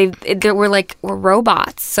 I mean, we're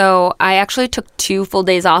robots. So I actually took 2 full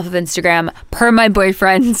days off of Instagram per my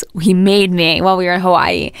boyfriend's. He made me while we were in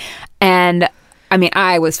Hawaii, and I mean,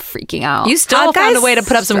 I was freaking out. You still Hot found a guys- way to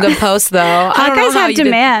put up some good posts, though. I Hot don't know guys how have you did-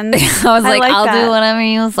 demands. I was like, I'll that. do whatever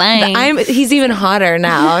you say. He's even hotter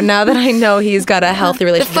now. Now that I know he's got a healthy The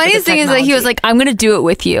relationship. funniest with the thing is that he was like, I'm going to do it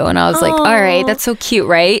with you. And I was like, all right, that's so cute,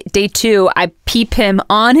 right? Day 2, I peep him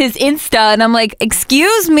on his Insta and I'm like,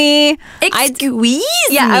 excuse me.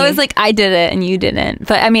 I was like, I did it and you didn't.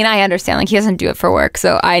 But I mean, I understand. Like, he doesn't do it for work.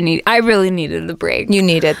 So I really needed the break. You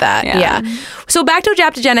needed that. Yeah. Yeah. So back to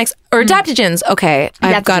adaptogenics or adaptogens. Okay.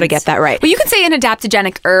 I've got to get that right. Well, you can say an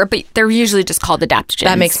adaptogenic herb, but they're usually just called adaptogens.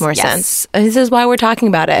 That makes more Yes. sense. This is why we're talking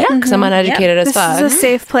about it. Because I'm uneducated as This fuck. is a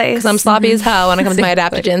safe place. Because I'm sloppy as hell when it comes to my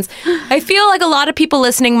adaptogens. I feel like a lot of people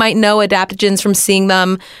listening might know adaptogens from seeing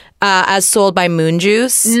them as sold by Moon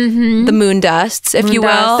Juice, the Moon Dusts, if you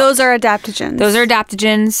will. Those are adaptogens. Those are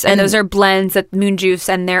adaptogens, and those are blends that Moon Juice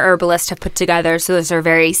and their herbalists have put together. So those are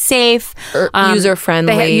very safe,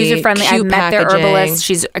 user-friendly, user-friendly. I cute met their packaging. herbalist;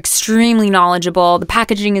 she's extremely knowledgeable. The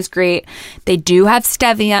packaging is great. They do have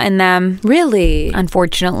stevia in them, Really?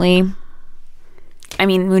 unfortunately. I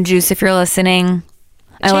mean, Moon Juice, if you're listening,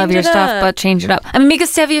 I love Change your it stuff, up. but change it up. I mean, make a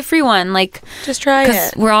stevia-free one, like Just try because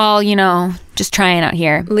it. we're all, just trying out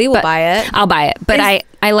here. Lee will But buy it. I'll buy it, but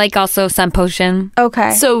I like also Sun Potion.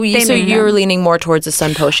 okay. So, They make you're them. leaning more towards the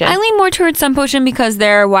Sun Potion. I lean more towards Sun Potion because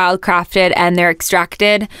they're wild crafted and they're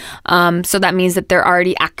extracted. So that means that they're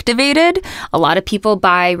already activated. A lot of people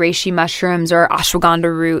buy reishi mushrooms or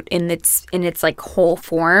ashwagandha root in its like whole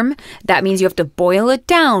form. That means you have to boil it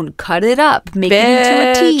down, cut it up, make it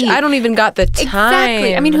into a tea. I don't even got the time.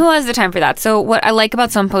 Exactly. I mean, who has the time for that? So what I like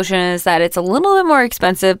about Sun Potion is that it's a little bit more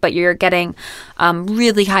expensive, but you're getting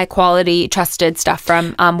really high quality, trusted stuff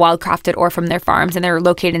from Wild Crafted or from their farms, and they're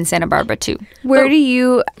located in Santa Barbara too. Where do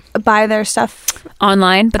you buy their stuff?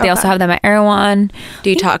 Online, but they also have them at Erewhon.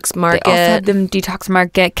 Detox Market. They also have them Detox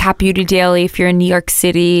Market, Cat Beauty Daily if you're in New York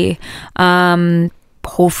City,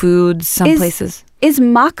 Whole Foods, some places. Is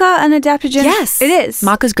maca an adaptogen? It is.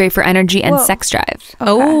 Maca's great for energy and Whoa. sex drive.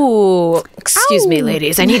 Oh, excuse me,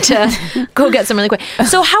 ladies. I need to go get some really quick.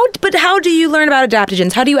 So how do you learn about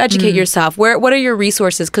adaptogens? How do you educate yourself? What are your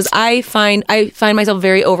resources? Because I find myself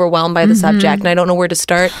very overwhelmed by the subject, and I don't know where to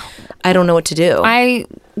start. I don't know what to do. I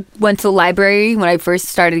went to the library when I first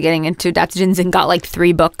started getting into adaptogens and got like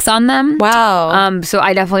 3 books on them. Wow. So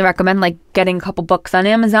I definitely recommend like getting a couple books on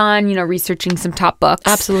Amazon, researching some top books.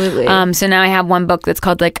 Absolutely. So now I have one book that's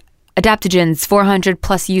called like adaptogens, 400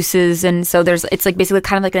 plus uses. And so it's like basically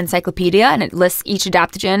kind of like an encyclopedia, and it lists each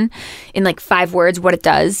adaptogen in like 5 words, what it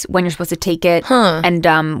does, when you're supposed to take it,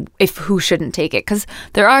 and who shouldn't take it. Because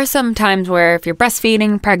there are some times where if you're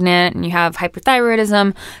breastfeeding, pregnant, and you have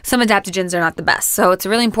hyperthyroidism, some adaptogens are not the best. So it's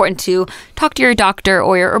really important to talk to your doctor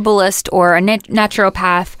or your herbalist or a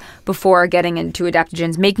naturopath before getting into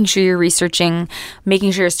adaptogens, making sure you're researching,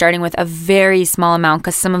 making sure you're starting with a very small amount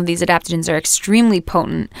because some of these adaptogens are extremely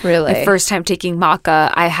potent. Really? The first time taking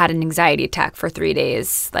maca, I had an anxiety attack for 3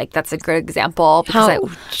 days. Like, that's a good example because I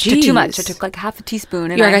took too much. I took like half a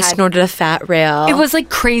teaspoon. And I snorted a fat rail. It was like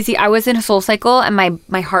crazy. I was in a SoulCycle and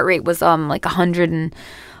my heart rate was like 100 and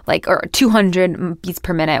like or 200 beats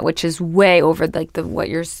per minute, which is way over like what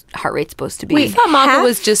your heart rate's supposed to be. I thought maca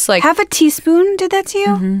was just like half a teaspoon did that to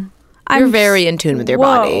you? you're very in tune with your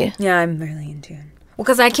body. Yeah, I'm really in tune. Well,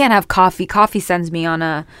 because I can't have coffee. Coffee sends me on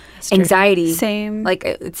a anxiety. Same. Like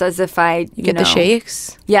it's as if I You get the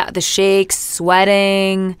shakes. Yeah, the shakes,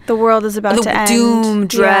 sweating, The world is about the to end. doom,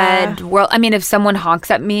 dread, Yeah. world. I mean, if someone honks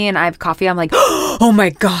at me and I have coffee, I'm like, oh my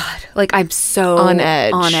god! Like I'm so On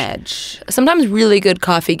edge. On edge. Sometimes really good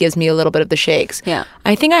coffee gives me a little bit of the shakes. Yeah.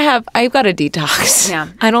 I think I've got a detox. Yeah.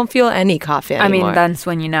 I don't feel any coffee anymore. I mean, that's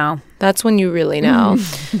when you know. That's when you really know.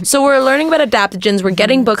 So we're learning about adaptogens. We're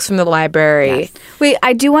getting books from the library. Wait,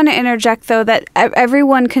 I do want to interject though that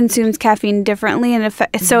everyone consumes caffeine differently, and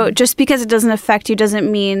so just because it doesn't affect you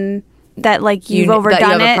doesn't mean that like you've overdone that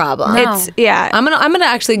you have it. a problem. No. It's I'm I'm gonna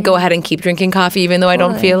actually go ahead and keep drinking coffee even though I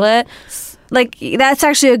don't feel it. like that's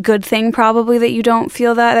actually a good thing probably that you don't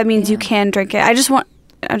feel that. That means you can drink it.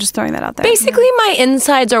 I'm just throwing that out there. Basically, my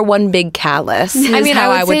insides are one big callus. Is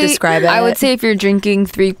how I would describe it. I would say if you're drinking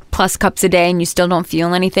 3+ cups a day and you still don't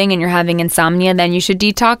feel anything and you're having insomnia, then you should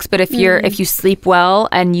detox. But if if you sleep well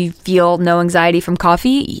and you feel no anxiety from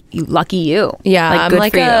coffee, lucky you. Yeah, like,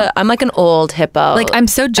 good for you. I'm like an old hippo. Like I'm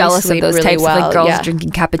so jealous of sleep those really types of well, like girls yeah.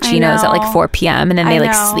 drinking cappuccinos at like 4 p.m. and then I they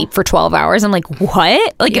like know. sleep for 12 hours. I'm like,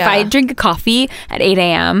 what? Like Yeah. if I drink a coffee at 8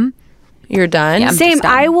 a.m. You're done. Yeah, I'm Same. just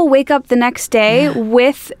done. I will wake up the next day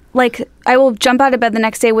with like I will jump out of bed the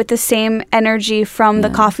next day with the same energy from the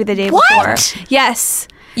coffee the day before. Yes.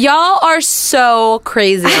 Y'all are so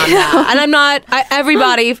crazy on that. And I'm not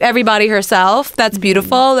everybody herself. That's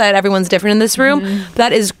beautiful that everyone's different in this room.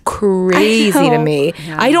 That is crazy to know. me.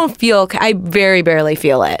 I don't feel I very barely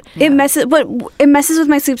feel it. It messes with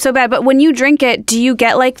my sleep so bad. But when you drink it, do you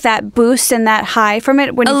get like that boost and that high from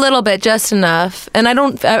it? When A little bit, just enough. And I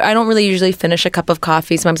don't really usually finish a cup of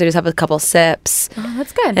coffee. Sometimes I just have a couple sips. Oh,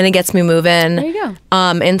 that's good. And it gets me moving. There you go.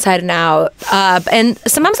 Inside and out. And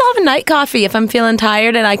sometimes I'll have a night coffee if I'm feeling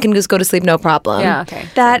tired and I can just go to sleep no problem. Yeah, okay.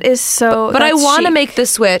 that is so. But I that's want to chic. make the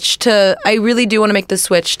switch to, I really do want to make the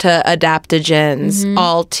switch to adaptogens,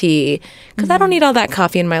 all tea. Because I don't need all that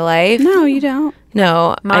coffee in my life. No, you don't.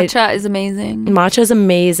 No. Matcha is amazing. Matcha is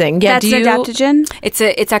amazing. Yeah, That's do you, adaptogen.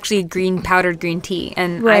 It's actually powdered green tea,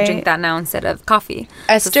 and I Right. drink that now instead of coffee.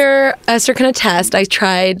 Esther can attest. I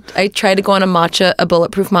tried to go on a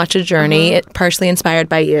bulletproof matcha journey, it partially inspired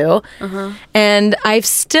by you, and I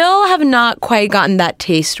still have not quite gotten that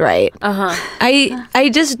taste right. I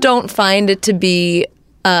just don't find it to be.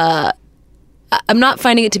 I'm not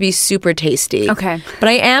finding it to be super tasty. Okay. but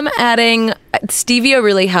I am adding stevia.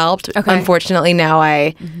 Really helped. Okay. Unfortunately, now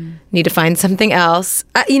I need to find something else.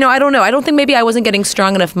 I don't know. I don't think maybe I wasn't getting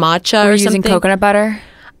strong enough matcha We're or using something. coconut butter.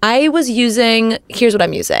 I was using, here's what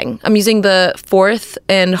I'm using. I'm using the Fourth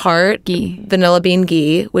and Heart Ghee. vanilla bean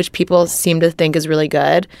ghee, which people seem to think is really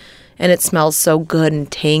good. And it smells so good and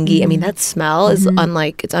tangy. I mean, that smell is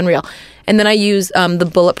it's unreal. And then I use the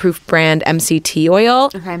Bulletproof brand MCT oil.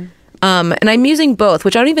 Okay. And I'm using both,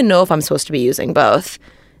 which I don't even know if I'm supposed to be using both.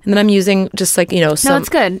 And then I'm using just like, No, some. it's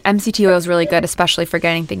good. MCT oil is really good, especially for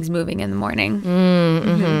getting things moving in the morning.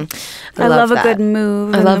 I love a that. good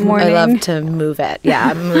move I in love the morning. I love to move it.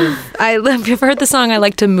 Yeah, move. Have you ever heard the song "I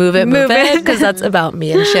Like to Move It, Move It"? Because that's about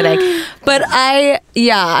me and shitting. But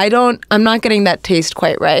I'm not getting that taste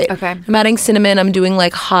quite right. Okay. I'm adding cinnamon. I'm doing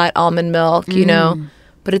like hot almond milk.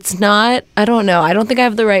 But it's not. I don't know. I don't think I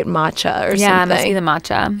have the right matcha or Yeah, it something. must be the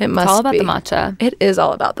matcha. It must It's all about be. the matcha. It is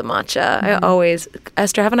all about the matcha.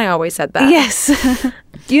 Esther, haven't I always said that? Yes.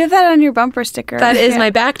 You have that on your bumper sticker. That is Yeah.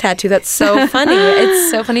 my back tattoo. That's so funny.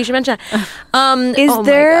 It's so funny you should mention that. Is oh my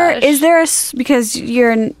there gosh. because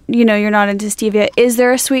you're not into stevia? Is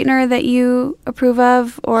there a sweetener that you approve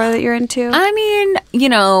of or that you're into? I mean,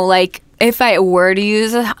 like if I were to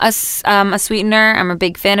use a sweetener, I'm a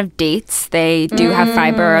big fan of dates. They do have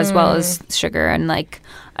fiber as well as sugar, and like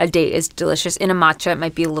a date is delicious. In a matcha, it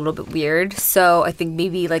might be a little bit weird. So I think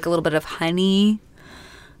maybe like a little bit of honey,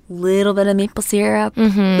 little bit of maple syrup.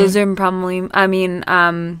 Those are probably. I mean,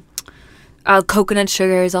 coconut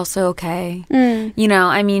sugar is also okay.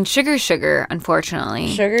 Sugar. Unfortunately,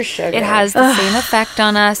 Sugar. it has the same effect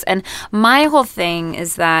on us. And my whole thing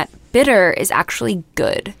is that bitter is actually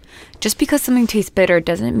good. Just because something tastes bitter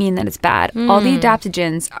doesn't mean that it's bad. All the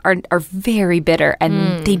adaptogens are very bitter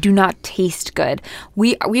and they do not taste good.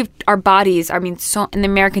 Our bodies, so in the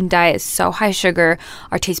American diet is so high sugar,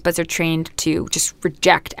 our taste buds are trained to just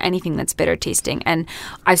reject anything that's bitter tasting. And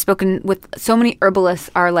I've spoken with so many herbalists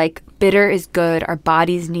are like, bitter is good. Our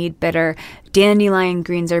bodies need bitter. Dandelion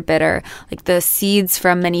greens are bitter. Like the seeds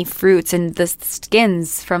from many fruits and the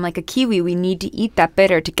skins from like a kiwi, we need to eat that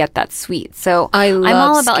bitter to get that sweet. So I'm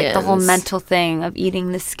all about like the whole mental thing of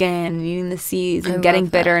eating the skin and eating the seeds and getting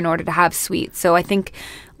bitter in order to have sweet. So I think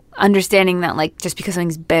understanding that like just because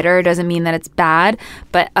something's bitter doesn't mean that it's bad.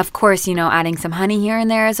 But of course, adding some honey here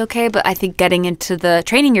and there is okay. But I think getting into the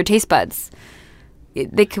training your taste buds,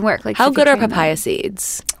 they can work. Like how good are train papaya them.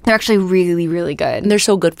 seeds? They're actually really, really good. And they're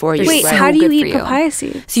so good for you. Wait, right? how do you good eat for you. papaya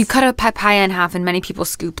seeds? So you cut a papaya in half, and many people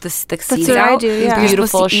scoop the seeds what I out. do, yeah. You're Beautiful,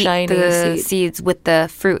 supposed to eat shiny the seed. seeds with the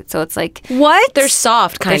fruit. So it's like What? They're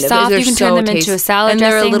soft, kind they're of. soft. They're You can so turn them into a salad and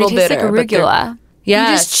dressing. they're a little they taste bitter, like but they're- arugula.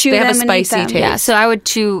 Yes, just chew they have a them and eat spicy them. taste. Yeah, so I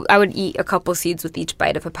would eat a couple seeds with each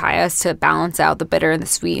bite of papayas to balance out the bitter and the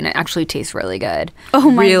sweet, and it actually tastes really good.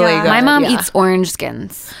 Oh my really god. good. My mom yeah. eats orange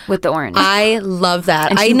skins with the orange. I love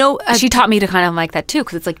that. And I she, know. she taught me to kind of like that too,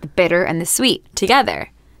 because it's like the bitter and the sweet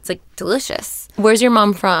together. It's like delicious. Where's your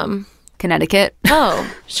mom from? Connecticut. Oh,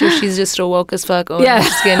 sure. She's just a woke as fuck. Yeah.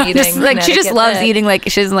 Skin eating. Just, like she just Connecticut loves bitch. eating. Like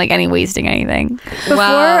she doesn't like any wasting anything.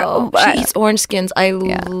 Wow. She eats orange skins. I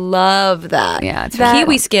Yeah. love that. Yeah, it's That- really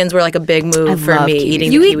Kiwi skins were like a big move for love me. kiwi.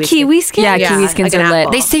 Eating You the eat kiwi kiwi skins. skin? Yeah, Yeah, kiwi skins like are an lit.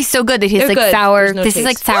 apple. They taste so good. They taste They're like good. sour. There's no This is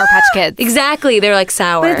like taste. Sour Patch Kids. Exactly. They're like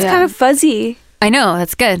sour. But it's kind of fuzzy. I know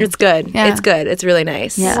that's good. It's good. Yeah. It's good. It's really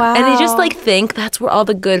nice. Yeah. Wow. And I just like think that's where all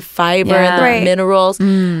the good fiber Yeah. and the Right. minerals.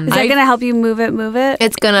 Is that I- going to help you move it?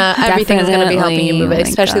 It's gonna everything's gonna be helping you move it, Definitely.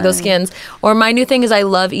 especially those skins. Or my new thing is I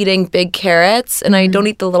love eating big carrots, and I don't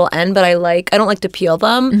eat the little end, but I don't like to peel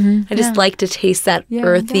them. I just like to taste that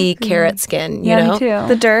earthy carrot skin. You know,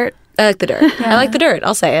 The dirt. I like the dirt. I like the dirt.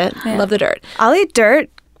 I'll say it. I love the dirt. I'll eat dirt.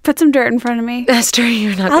 Put some dirt in front of me. Esther,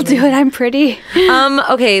 you're not. I'll do it. I'm pretty.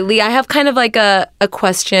 Okay, Lee, I have kind of like a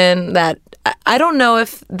question that I don't know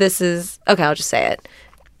if this is okay. I'll just say it.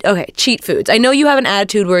 Okay, cheat foods. I know you have an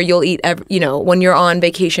attitude where you'll eat, when you're on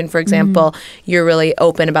vacation, for example, you're really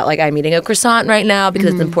open about like, I'm eating a croissant right now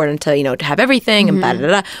because it's important to, to have everything and blah, blah,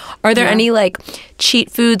 blah. Are there any like cheat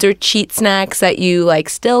foods or cheat snacks that you like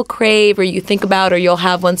still crave or you think about or you'll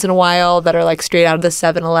have once in a while that are like straight out of the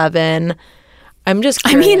 7-Eleven? I'm just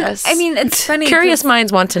curious. I mean, it's funny. Curious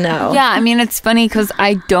minds want to know. Yeah, I mean, it's funny because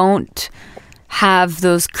I don't have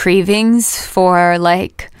those cravings for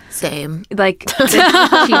like Same. Cheetos.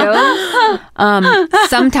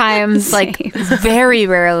 Sometimes, like very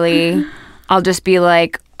rarely, I'll just be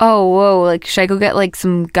like, "Oh, whoa! Like, should I go get like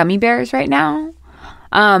some gummy bears right now?"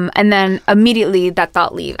 And then immediately that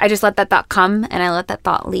thought leave. I just let that thought come and I let that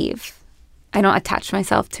thought leave. I don't attach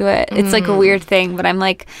myself to it. It's like a weird thing, but I'm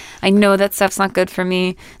like, I know that stuff's not good for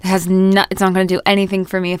me. It's not going to do anything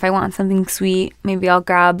for me. If I want something sweet, maybe I'll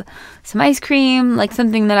grab some ice cream, like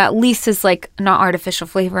something that at least is like not artificial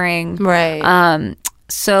flavoring. Right.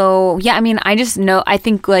 So yeah, I mean, I just know, I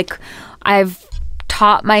think like I've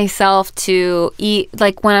taught myself to eat,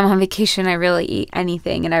 like when I'm on vacation, I really eat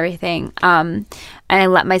anything and everything. And I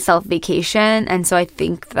let myself vacation. And so I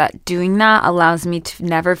think that doing that allows me to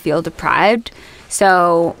never feel deprived.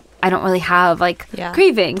 So I don't really have like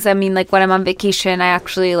cravings. I mean, like when I'm on vacation, I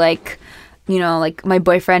actually like, like my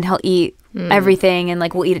boyfriend, he'll eat everything and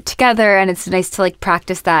like we'll eat it together. And it's nice to like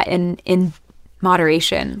practice that in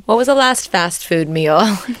moderation. What was the last fast food meal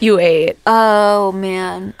you ate? Oh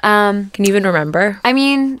man. Can you even remember? I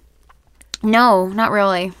mean, no, not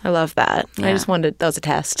really. I love that. I Yeah. just wanted, that was a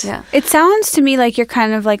test. Yeah. It sounds to me like you're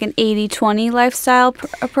kind of like an 80-20 lifestyle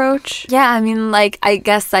approach. Yeah, I mean, like, I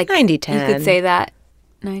guess, like, 90-10. you could say that.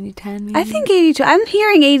 90-10, maybe? I think 82. I'm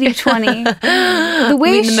hearing 80-20. The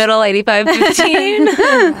way Meet in the middle,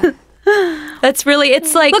 85-15. That's really,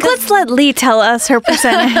 it's like. Look, let's let Lee tell us her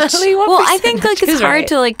percentage. Well, I think, like, it's She's hard right.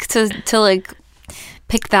 to, like, to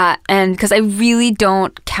pick that. And because I really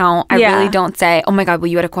don't count. I Yeah. really don't say, oh my God, well,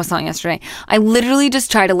 you had a croissant yesterday. I literally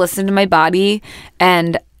just try to listen to my body.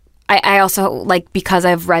 And I also, like, because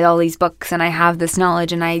I've read all these books and I have this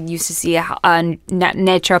knowledge and I used to see a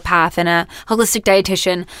naturopath and a holistic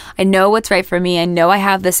dietitian, I know what's right for me. I know I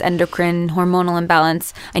have this endocrine hormonal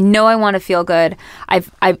imbalance. I know I want to feel good.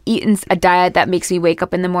 I've eaten a diet that makes me wake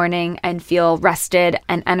up in the morning and feel rested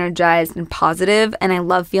and energized and positive, and I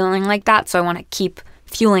love feeling like that, so I want to keep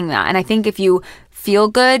fueling that. And I think if you feel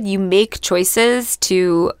good, you make choices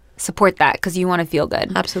to support that because you want to feel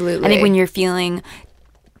good. Absolutely. I think when you're feeling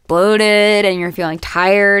bloated and you're feeling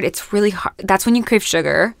tired, it's really hard. That's when you crave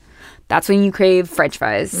sugar. That's when you crave French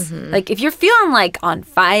fries. Like if you're feeling like on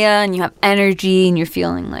fire and you have energy and you're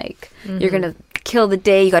feeling like you're gonna kill the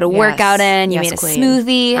day, you got a workout in, you made a queen.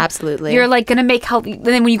 smoothie. Absolutely. You're like gonna make healthy.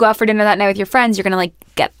 Then when you go out for dinner that night with your friends, you're gonna like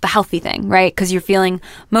get the healthy thing, right? Because you're feeling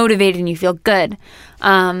motivated and you feel good.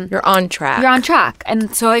 You're on track. You're on track,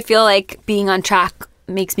 and so I feel like being on track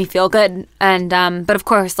makes me feel good. And but of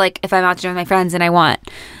course, like if I'm out to dinner with my friends and I want,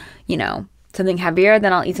 something heavier,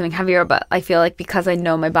 then I'll eat something heavier. But I feel like because I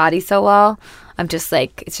know my body so well, I'm just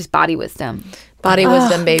like, it's just body wisdom. Body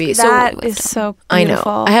wisdom, baby. That is so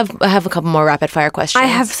beautiful. I know. I have a couple more rapid fire questions. I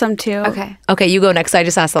have some too. Okay, you go next. I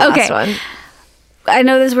just asked the last one. I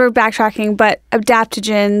know this, we're backtracking, but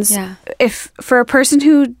adaptogens. Yeah. If for a person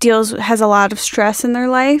who has a lot of stress in their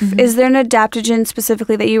life, is there an adaptogen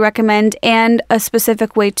specifically that you recommend and a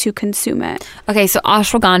specific way to consume it? Okay, so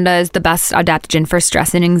ashwagandha is the best adaptogen for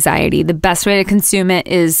stress and anxiety. The best way to consume it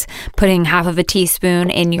is putting half of a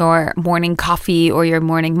teaspoon in your morning coffee or your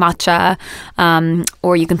morning matcha,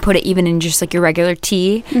 or you can put it even in just like your regular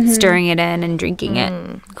tea, stirring it in and drinking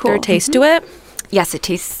it. Cool. There a taste to it? Yes, it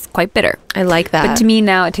tastes quite bitter. I like that. But to me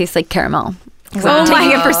now it tastes like caramel. Oh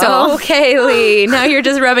my it for so long. Okay, Lee. Now you're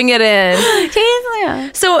just rubbing it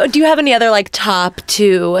in. So, do you have any other like top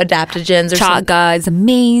 2 adaptogens or something? Chaga is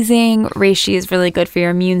amazing. Reishi is really good for your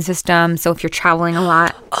immune system. So if you're traveling a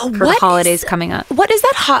lot for the holidays coming up. What is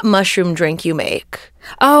that hot mushroom drink you make?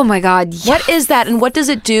 Oh my God. Yes. What is that and what does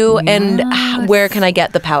it do and where can I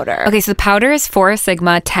get the powder? Okay, so the powder is 4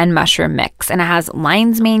 Sigma 10 mushroom mix and it has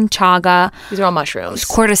lion's mane, chaga. These are all mushrooms.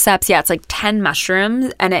 Cordyceps. Yeah, it's like 10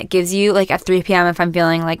 mushrooms and it gives you like at 3 p.m. if I'm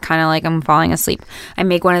feeling like kind of like I'm falling asleep. I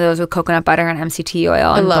make one of those with coconut butter and MCT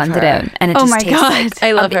oil and blend it in. And it just tastes like,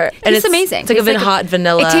 I love her. And it's amazing. It's like a hot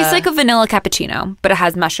vanilla. It tastes like a vanilla cappuccino, but it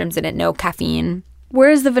has mushrooms in it, no caffeine. Where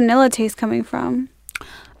is the vanilla taste coming from?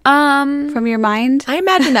 From your mind? I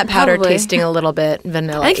imagine that powder Probably. tasting a little bit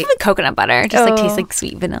vanilla. I think it's like coconut butter. It just like tastes like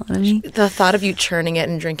sweet vanilla to me. The thought of you churning it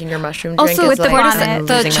and drinking your mushroom drink Also, is with the like, cordyceps, I'm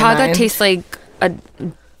the losing my chaga mind. tastes like a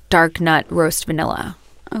dark nut roast vanilla.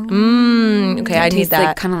 Okay, I need tastes that.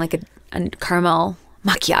 like kind of like a caramel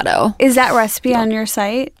macchiato. Is that recipe on your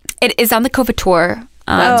site? It is on the Covator.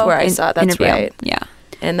 That's where I saw it. That's interview. right. Yeah.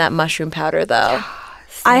 And that mushroom powder, though.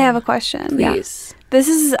 I have a question. Please.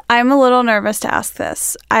 I'm a little nervous to ask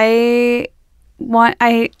this. Don't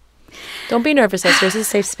be nervous, sister. This is a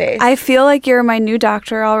safe space. I feel like you're my new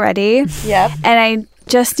doctor already. Yep. And I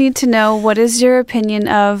just need to know, what is your opinion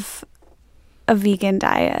of a vegan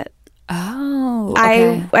diet? Oh,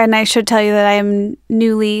 okay. I should tell you that I am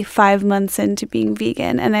newly 5 months into being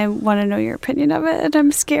vegan, and I want to know your opinion of it, and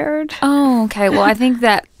I'm scared. Oh, okay. Well, I think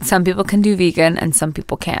that some people can do vegan and some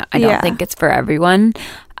people can't. I don't think it's for everyone.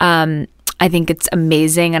 I think it's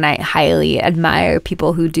amazing, and I highly admire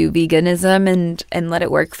people who do veganism and let it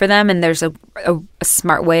work for them. And there's a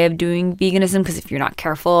smart way of doing veganism, because if you're not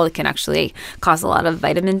careful, it can actually cause a lot of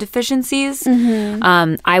vitamin deficiencies.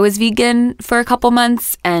 I was vegan for a couple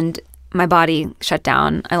months, and my body shut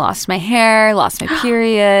down. I lost my hair, lost my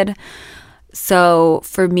period. So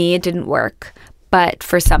for me, it didn't work. But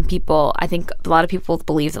for some people, I think a lot of people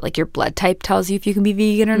believe that like your blood type tells you if you can be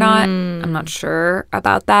vegan or not. I'm not sure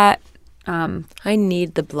about that. I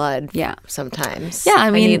need the blood. Yeah. Sometimes. Yeah,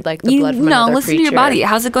 I mean, I need like the blood from another listen to your creature. body.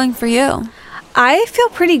 How's it going for you? I feel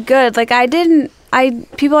pretty good. Like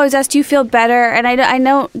people always ask, do you feel better? And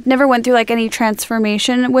I never went through like any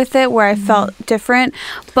transformation with it where I felt different,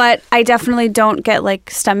 but I definitely don't get like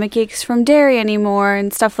stomach aches from dairy anymore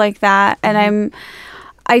and stuff like that. And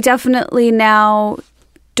I definitely now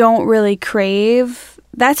don't really crave.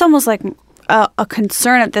 That's almost like a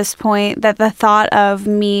concern at this point, that the thought of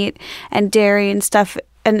meat and dairy and stuff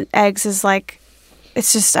and eggs is like,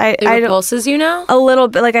 it's just It repulses you now? a little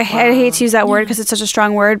bit like I hate to use that word because it's such a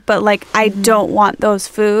strong word, but like I don't want those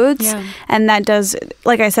foods, and that does,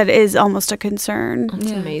 like I said, is almost a concern.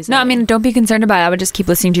 It's amazing. No, I mean, don't be concerned about it. I would just keep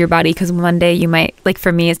listening to your body, because one day you might, like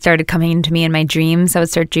for me, it started coming into me in my dreams. I would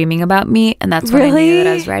start dreaming about meat, and that's when I knew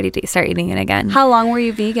that I was ready to start eating it again. How long were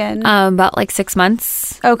you vegan? About like 6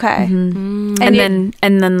 months. Okay. And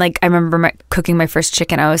then like I remember cooking my first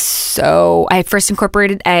chicken. I first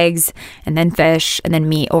incorporated eggs and then fish and then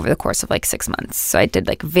meat over the course of like 6 months. So I did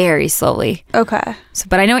like very slowly. Okay. So,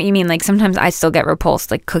 but I know what you mean. Like sometimes I still get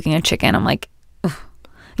repulsed, like cooking a chicken. I'm like, ugh.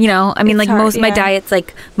 You know, I mean, It's like hard, most my yeah. diet's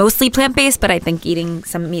like mostly plant-based, but I think eating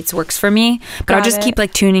some meats works for me. But I'll Got just it. keep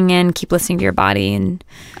like tuning in, keep listening to your body, and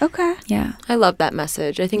Okay. yeah, I love that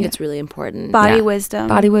message. I think it's really important. Body Yeah. wisdom.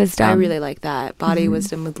 body wisdom. I really like that. Body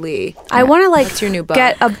wisdom with Lee. I want to like That's your new book.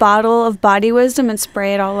 get a bottle of body wisdom and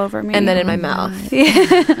spray it all over me. And then in my mouth.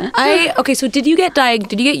 Okay, so did you get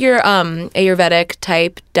your Ayurvedic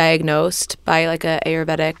type diagnosed by like a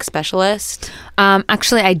Ayurvedic specialist?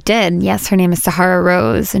 Actually, I did. Yes, her name is Sahara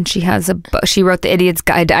Rose, and she has a book. She wrote The Idiot's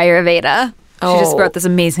Guide to Ayurveda. She just Oh. wrote this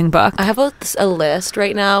amazing book. I have a list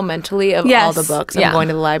right now mentally of Yes. all the books. I'm Yeah. going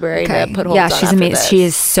to the library to put holds yeah, on she's after amazing. this. She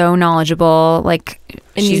is so knowledgeable. Like,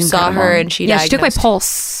 And you she's saw incredible. her and she she took my diagnosed-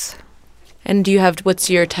 pulse. And do you have what's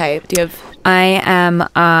your type? Do you have? I am.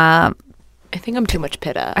 I think I'm too much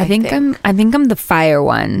pitta. I think I'm the fire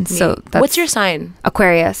one. So that's what's your sign?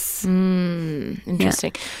 Aquarius.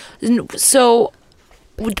 Interesting. So,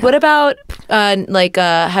 what about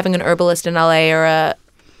having an herbalist in LA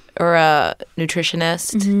or a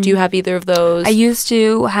nutritionist? Do you have either of those? I used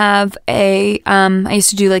to have I used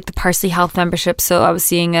to do like the Parsley Health membership. So I was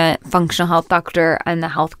seeing a functional health doctor and the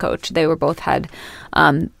health coach. They were both had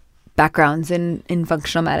backgrounds in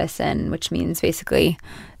functional medicine, which means basically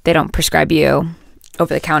they don't prescribe you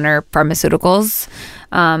over-the-counter pharmaceuticals.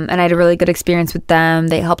 And I had a really good experience with them.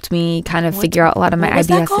 They helped me kind of figure out a lot of my what was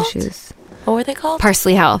that IBS called? issues. What were they called?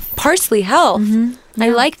 Parsley Health. Parsley Health. I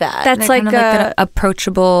like that. That's They're like, kind of an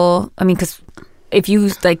approachable. I mean, because if you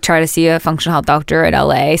like try to see a functional health doctor in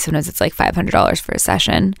LA, sometimes it's like $500 for a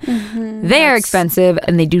session. They are expensive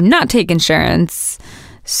and they do not take insurance.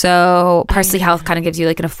 So Parsley Health kind of gives you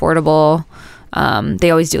like an affordable. They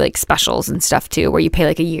always do like specials and stuff too, where you pay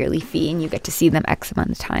like a yearly fee and you get to see them X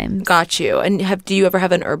amount of times. Got you. And do you ever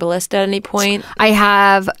have an herbalist at any point? I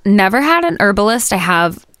have never had an herbalist. I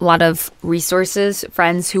have a lot of resources,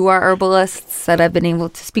 friends who are herbalists that I've been able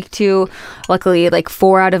to speak to. Luckily, like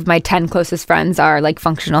 4 out of my 10 closest friends are like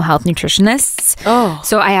functional health nutritionists. Oh.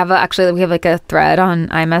 So I have we have like a thread on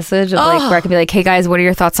iMessage of like where I can be like, hey guys, what are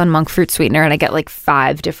your thoughts on monk fruit sweetener? And I get like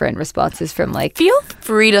 5 different responses from like Feel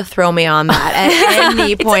free to throw me on that at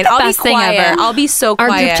any point. I'll be best thing quiet. ever. I'll be so our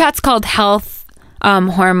quiet. group chat's called Health,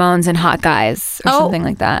 Hormones, and Hot Guys or something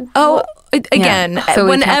like that. Oh, again, Yeah. So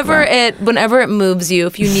we talk whenever about- it moves you,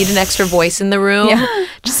 if you need an extra voice in the room,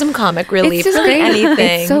 just some comic relief, It's just really great.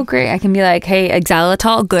 anything. It's so great. I can be like, hey,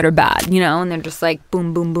 xylitol, good or bad, you know? And they're just like,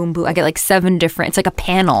 boom, boom, boom, boom. I get like 7 different, it's like a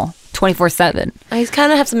panel 24/7. I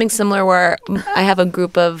kind of have something similar where I have a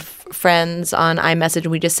group of friends on iMessage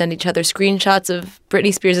and we just send each other screenshots of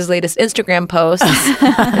Britney Spears' latest Instagram posts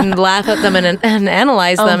and laugh at them and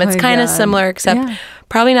analyze them. It's my kind of God. similar, except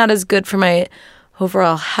probably not as good for my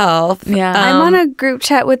overall health. Yeah. I'm on a group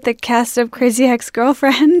chat with the cast of Crazy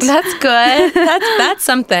Ex-Girlfriend. That's good. That's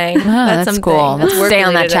something. That's something. cool. That's Let's stay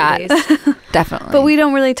on that work-related at chat. least. Definitely. But we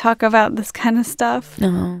don't really talk about this kind of stuff.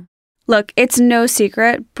 No. Look, it's no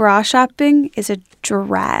secret. Bra shopping is a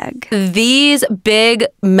drag. These big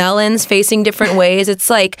melons facing different ways. It's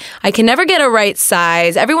like, I can never get a right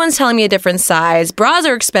size. Everyone's telling me a different size. Bras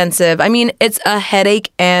are expensive. I mean, it's a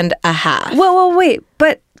headache and a half. Whoa, wait.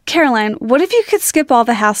 But Caroline, what if you could skip all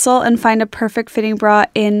the hassle and find a perfect fitting bra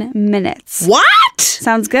in minutes? What?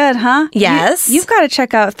 Sounds good, huh? Yes. You've got to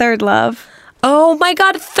check out Third Love. Oh my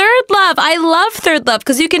God, Third Love. I love Third Love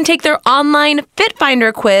because you can take their online Fit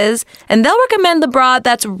Finder quiz and they'll recommend the bra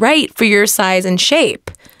that's right for your size and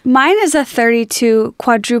shape. Mine is a 32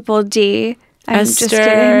 quadruple D. I'm just Esther,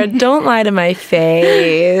 kidding. don't lie to my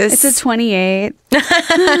face. It's a 28.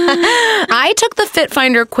 I took the Fit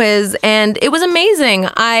Finder quiz and it was amazing.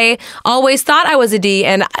 I always thought I was a D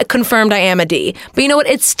and I confirmed I am a D. But you know what?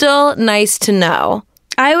 It's still nice to know.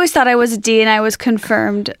 I always thought I was a D and I was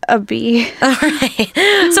confirmed a B. All right.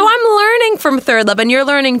 So I'm learning from Third Love and you're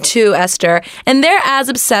learning too, Esther. And they're as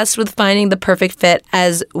obsessed with finding the perfect fit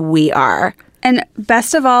as we are. And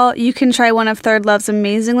best of all, you can try one of Third Love's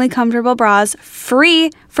amazingly comfortable bras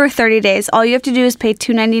free for 30 days. All you have to do is pay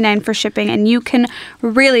 $2.99 for shipping, and you can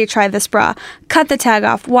really try this bra. Cut the tag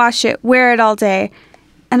off, wash it, wear it all day.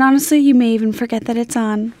 And honestly, you may even forget that it's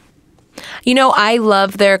on. You know, I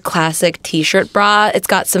love their classic t-shirt bra. It's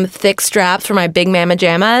got some thick straps for my big mama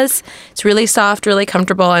jammas. It's really soft, really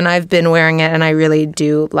comfortable, and I've been wearing it, and I really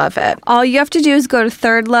do love it. All you have to do is go to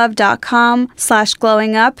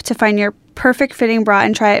thirdlove.com/glowingup to find your perfect fitting bra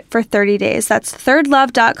and try it for 30 days. That's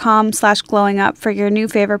thirdlove.com/glowingup for your new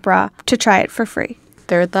favorite bra to try it for free.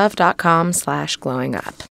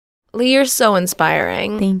 Thirdlove.com/glowingup. Lee, you're so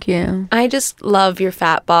inspiring. Thank you. I just love your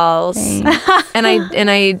fat balls, and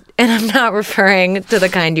I'm not referring to the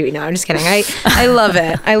kind you eat. No, I'm just kidding. I love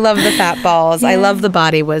it. I love the fat balls. I love the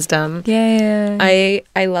body wisdom. Yeah.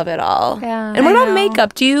 I love it all. Yeah, and what I about know.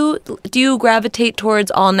 makeup? Do you gravitate towards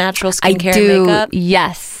all natural skincare I do. and makeup?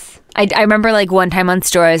 Yes. I remember like one time on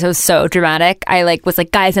stories, I was so dramatic. I like was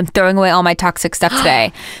like, guys, I'm throwing away all my toxic stuff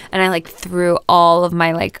today, and I like threw all of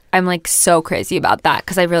my like. I'm like so crazy about that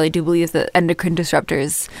because I really do believe that endocrine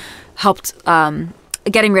disruptors helped.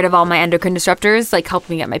 Getting rid of all my endocrine disruptors like helped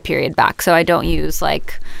me get my period back. So I don't use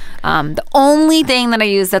like the only thing that I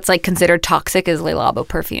use that's like considered toxic is Le Labo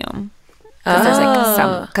perfume. Because there's like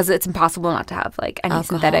some because it's impossible not to have like any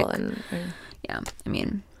Alcohol synthetic. Yeah, I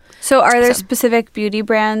mean. So are there specific beauty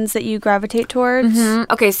brands that you gravitate towards?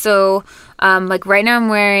 Okay, so like right now I'm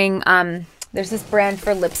wearing there's this brand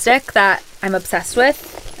for lipstick that I'm obsessed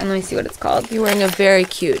with, and let me see what it's called. You're wearing a very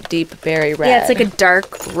cute deep berry red. Yeah, it's like a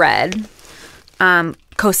dark red.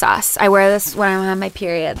 Kosas. I wear this when I'm on my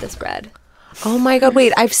period. This red. Oh my God!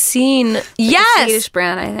 Wait, I've seen. It's a Yes, Swedish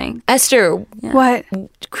brand, I think. Esther. What?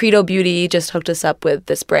 Credo Beauty just hooked us up with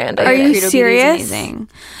this brand. Are you Credo serious? Beauty is amazing.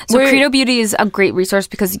 So Credo Beauty is a great resource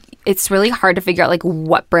because it's really hard to figure out like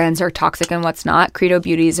what brands are toxic and what's not. Credo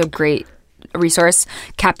Beauty is a great resource.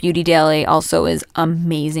 Cap Beauty Daily also is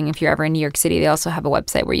amazing. If you're ever in New York City, they also have a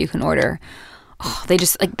website where you can order. Oh, they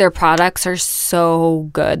just like their products are so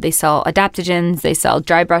good. They sell adaptogens, they sell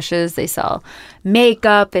dry brushes, they sell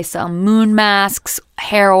makeup, they sell moon masks,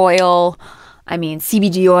 hair oil,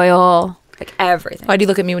 CBD oil, like everything. Why do you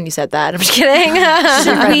look at me when you said that? I'm just kidding.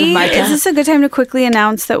 Is this a good time to quickly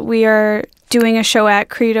announce that we are doing a show at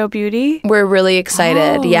Credo Beauty? We're really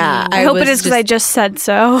excited. Yeah. I hope it is because I just said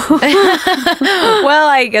so. Well,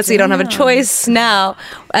 I guess we don't have a choice now.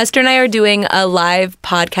 Esther and I are doing a live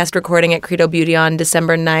podcast recording at Credo Beauty on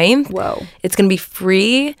December 9th. Whoa. It's going to be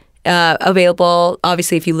free, available,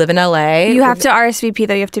 obviously, if you live in LA. You have to RSVP,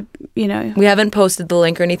 though. You have to, We haven't posted the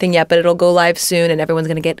link or anything yet, but it'll go live soon, and everyone's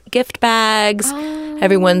going to get gift bags.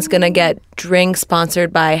 Everyone's going to get drinks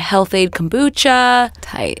sponsored by Health Aid Kombucha.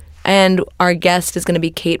 Tight. And our guest is going to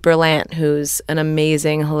be Kate Berlant, who's an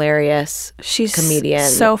amazing, hilarious She's comedian.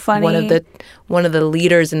 so funny. One of the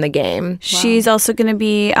leaders in the game. She's also going to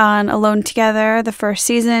be on Alone Together, the first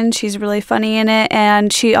season. She's really funny in it,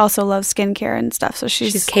 and she also loves skincare and stuff. So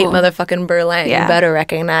she's Kate motherfucking Berlant. Yeah. You better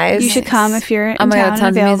recognize. You should come if you're in Oh my town God,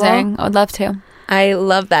 sounds and available. amazing. I would love to. I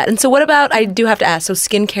love that. And so what about, I do have to ask, so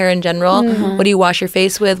skincare in general, what do you wash your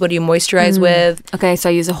face with? What do you moisturize with? Okay, so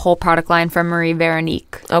I use a whole product line from Marie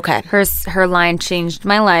Veronique. Okay. Her line changed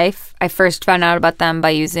my life. I first found out about them by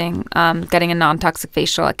using getting a non-toxic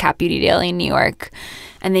facial at Cap Beauty Daily in New York,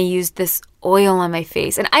 and they used this oil on my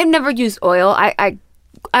face. And I've never used oil. I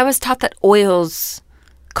was taught that oils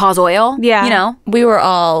cause oil. Yeah. You know? We were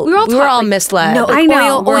all taught, misled. No, I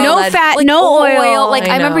know. oil, No led- fat, like no oil. Like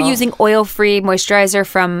I I remember know. using oil-free moisturizer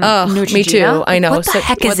from Neutrogena. Me too. I know. What the So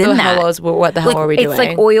heck what is the in hell that? what the hell are we doing? It's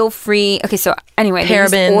like oil-free. Okay, so anyway, they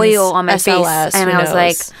used Parabens, oil on my SLS, face, and who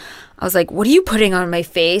I was like, what are you putting on my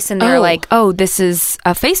face? And they were Oh. like, oh, this is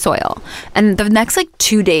a face oil. And the next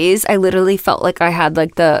 2 days, I literally felt like I had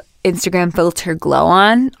like the Instagram filter glow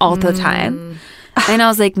on all the time. And I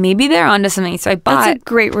was like, maybe they're onto something. So I bought That's a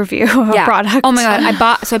great review of a product. Oh my God.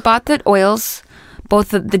 I bought the oils, both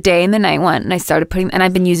the day and the night one, and I started putting, and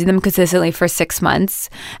I've been using them consistently for 6 months.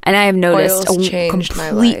 And I have noticed Oils changed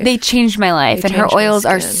my life. They changed my life. They And her changed my oils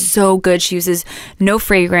are skin. so good. She uses no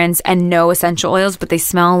fragrance and no essential oils, but they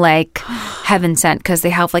smell like heaven sent because they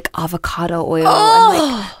have like avocado oil and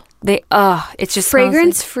like it's just smells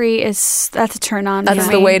Fragrance free that's a turn on. That's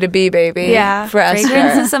for the me. way to be, baby. Yeah. For Esther.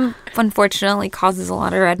 fragrance is unfortunately causes a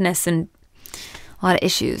lot of redness and a lot of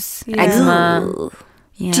issues. Yeah. Eczema.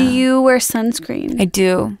 Yeah. Do you wear sunscreen? I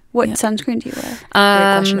do. What sunscreen do you wear?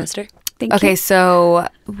 Great question, Esther. Thank Okay, you. so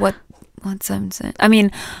what's sunscreen? I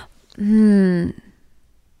mean,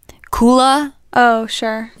 Kula. Oh,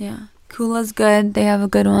 sure. Yeah, Kula's good. They have a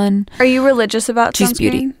good one. Are you religious about Juice sunscreen?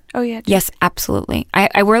 Beauty. Oh yeah. Yes, absolutely.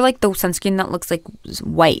 I wear like the sunscreen that looks like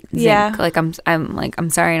white zinc. Yeah. Like I'm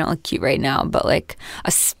sorry I don't look cute right now, but like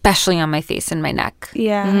especially on my face and my neck.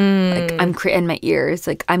 Yeah. Like I'm and my ears.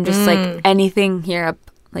 Like I'm just like anything here up.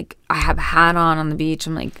 Like I have a hat on the beach.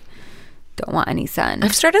 I'm like don't want any sun.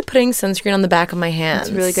 I've started putting sunscreen on the back of my hands. It's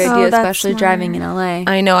a really good Oh, idea, that's especially smart. driving in LA.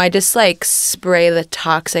 I know. I just like spray the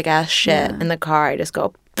toxic ass shit in the car. I just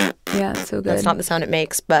go, Yeah, it's so good. that's not the sound it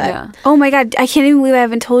makes, but Yeah. Oh my God, I can't even believe I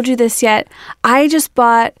haven't told you this yet. I just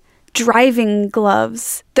bought driving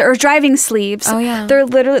gloves or driving sleeves. Oh, yeah.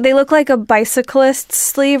 They look like a bicyclist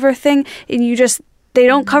sleeve or thing, and you just they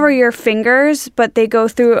don't cover your fingers, but they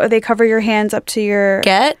cover your hands up to your.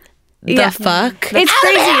 Get the Yeah. fuck. It's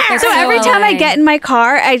crazy. So so every time I LA. get in my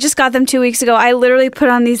car, I just got them 2 weeks ago. I literally put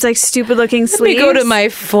on these like stupid looking We sleeves. go to my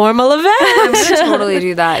formal event. I'm gonna totally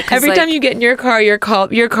do that. 'cause, Every like, time you get in your car, your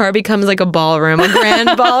car becomes like a ballroom, a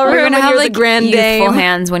grand ballroom. you're gonna and have you're like the grand youthful dame.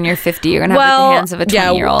 hands when you're 50. You're gonna have Well, like the hands of a yeah,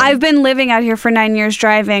 20-year-old. I've been living out here for 9 years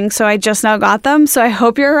driving, so I just now got them. So I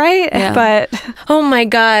hope you're right. Yeah. But Oh my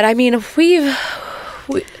god! I mean,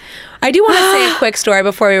 I do want to say a quick story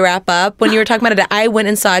before we wrap up. When you were talking about it, I went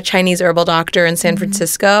and saw a Chinese herbal doctor in San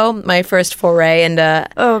Francisco. My first foray into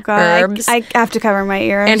oh god, herbs. I have to cover my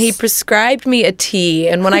ears. And he prescribed me a tea.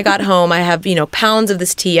 And when I got home, I have, pounds of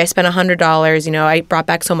this tea. I spent $100. I brought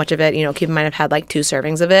back so much of it. Keep in mind, I've had like 2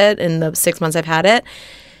 servings of it in the 6 months I've had it.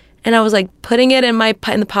 And I was like putting it in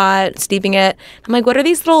the pot, steeping it. I'm like, what are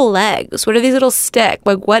these little legs? What are these little sticks?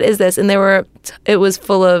 Like, what is this? And it was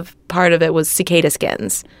full of, part of it was cicada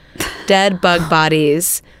skins, dead bug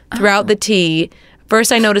bodies throughout the tea.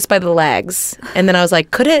 First I noticed by the legs. And then I was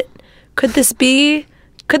like, could this be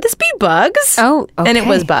bugs? Oh, okay. And it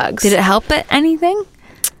was bugs. Did it help it anything?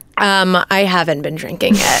 I haven't been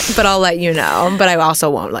drinking it, but I'll let you know. But I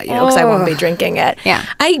also won't let you know because I won't be drinking it. Yeah.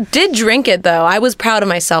 I did drink it though. I was proud of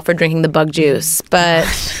myself for drinking the bug juice, but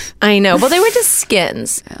I know. Well, they were just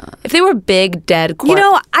skins. If they were big, dead corpse,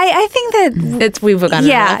 I think that we've gotten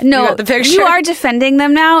yeah, enough. no, You got the picture. you are defending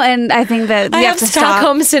them now, and I think that I you have have to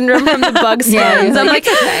Stockholm syndrome from the bug skins. Yeah, I'm like,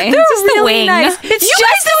 it's okay. they're It's just the really wing. nice. It's You just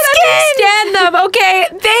guys don't understand them. Okay,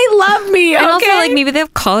 they love me. Okay, And also, like, maybe they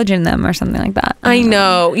have collagen in them or something like that. I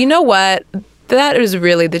know. You know what? That is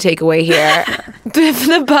really the takeaway here. If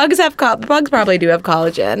the bugs have the bugs probably do have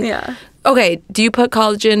collagen. Yeah. Okay. Do you put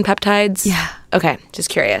collagen peptides? Yeah. Okay. Just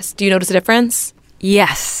curious. Do you notice a difference?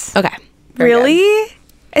 Yes. Okay. Very really good.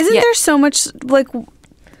 isn't Yeah. there so much like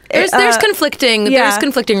There's conflicting. yeah. There's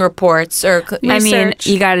conflicting reports or. I mean, research.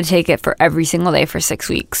 you got to take it for every single day for 6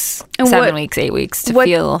 weeks, And 7 what- weeks, 8 weeks to what-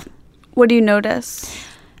 feel. what do you notice?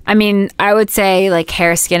 I mean, I would say like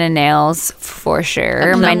hair, skin, and nails for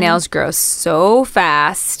sure. My nails grow so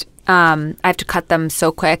fast. I have to cut them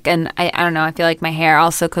so quick, and I don't know. I feel like my hair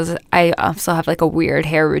also, because I also have like a weird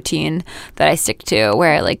hair routine that I stick to,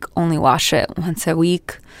 where I like only wash it once a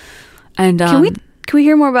week. And Can we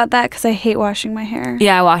hear more about that? Because I hate washing my hair.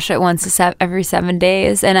 yeah, I wash it every 7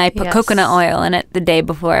 days, and I put Yes. coconut oil in it the day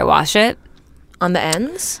before I wash it. On the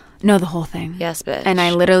ends. No, the whole thing. Yes, bitch. And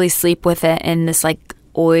I literally sleep with it in this like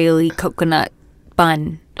oily coconut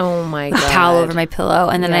bun. Oh my god. Towel over my pillow,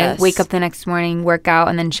 and then Yes. I wake up the next morning, work out,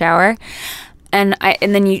 and then shower, and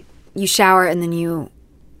then you shower, and then you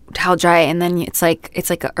towel dry, and then it's like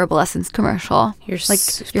a Herbal Essence commercial. You're like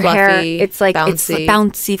your fluffy, hair, it's like bouncy. it's like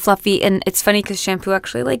bouncy, fluffy, and it's funny because shampoo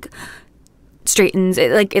actually like straightens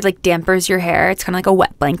it, like dampers your hair. It's kind of like a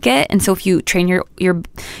wet blanket, and so if you train your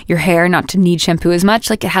hair not to need shampoo as much,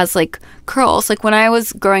 like it has like curls. Like when I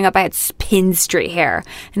was growing up, I had pin straight hair,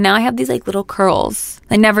 and now I have these like little curls.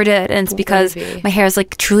 I never did, and it's because Wavy. my hair is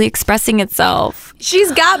like truly expressing itself.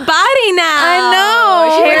 She's got body now.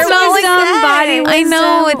 I know. Hair It's not like wisdom, body I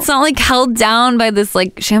know wisdom. it's not like held down by this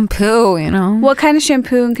like shampoo. You know, What kind of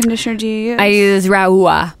shampoo and conditioner do you use? I use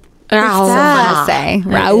Raua. that? Say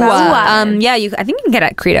Raua. Raua. Yeah, I think you can get it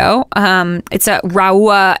at Credo. It's a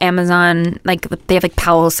Raua Amazon. Like they have like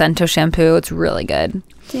Palo Santo shampoo. It's really good.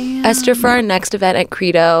 Esther, for our next event at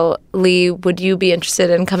Credo, Lee, would you be interested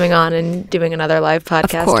in coming on and doing another live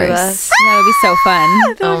podcast Of course, with us? that would be so fun.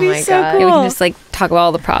 Oh my god. Yeah, we can just like talk about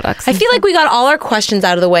all the products. I feel like we got all our questions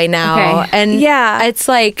out of the way now. Okay. And Yeah. it's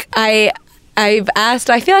like I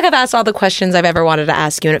feel like I've asked all the questions I've ever wanted to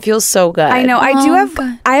ask you, and it feels so good. I know.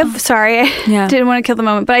 Sorry, I Yeah. didn't want to kill the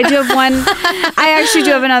moment, but I do have one. I actually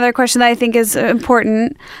do have another question that I think is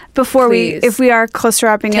important before Please. if we are close to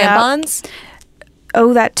wrapping it up. Tampons?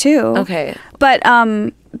 Oh, that too. Okay. But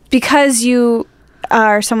because you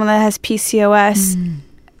are someone that has PCOS,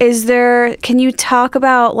 can you talk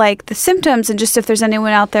about like the symptoms and just if there's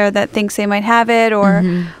anyone out there that thinks they might have it or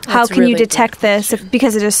how That's can really you good detect this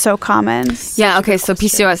because it is so common? Yeah, okay, so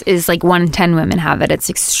PCOS is like 1 in 10 women have it. It's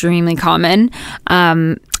extremely common.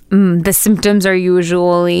 The symptoms are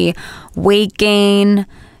usually weight gain,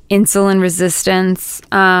 insulin resistance.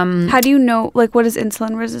 How do you know, like, what does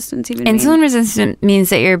insulin resistance even mean? Insulin resistant means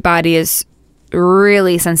that your body is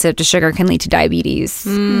really sensitive to sugar, can lead to diabetes.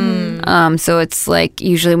 So it's like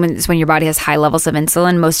usually when your body has high levels of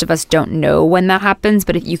insulin. Most of us don't know when that happens,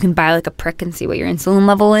 but if you can buy like a prick and see what your insulin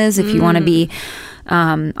level is if you want to be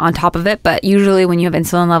on top of it. But usually when you have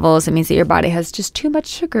insulin levels, it means that your body has just too much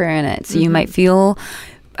sugar in it. So you might feel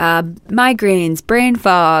migraines, brain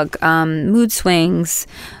fog, mood swings,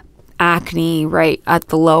 acne right at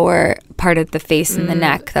the lower part of the face and the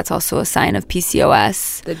neck. That's also a sign of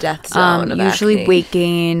PCOS. The death zone of Usually acne. weight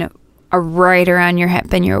gain right around your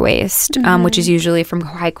hip and your waist, which is usually from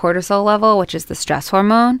high cortisol level, which is the stress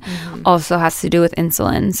hormone. Also has to do with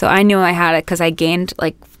insulin. So I knew I had it because I gained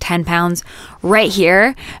like 10 pounds right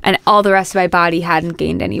here, and all the rest of my body hadn't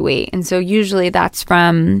gained any weight. And so usually that's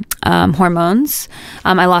from hormones.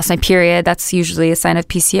 I lost my period. That's usually a sign of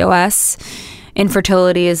PCOS.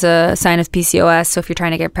 Infertility is a sign of PCOS. So if you're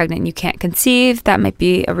trying to get pregnant and you can't conceive, that might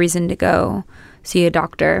be a reason to go see a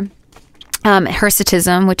doctor.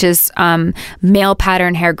 Hirsutism, which is male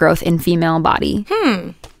pattern hair growth in female body.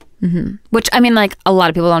 Which, I mean, like, a lot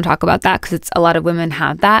of people don't talk about that because a lot of women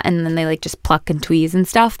have that and then they like just pluck and tweeze and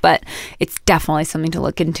stuff. But it's definitely something to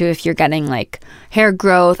look into if you're getting like hair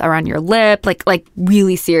growth around your lip, like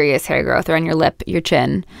really serious hair growth around your lip, your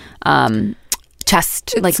chin,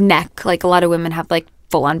 chest, like neck. Like a lot of women have like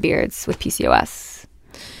full on beards with PCOS.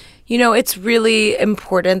 You know, it's really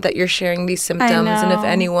important that you're sharing these symptoms. And if know.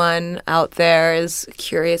 anyone out there is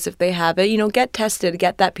curious if they have it, you know, get tested,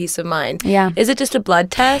 get that peace of mind. Yeah. Is it just a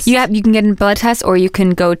blood test? You can get a blood test, or you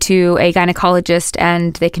can go to a gynecologist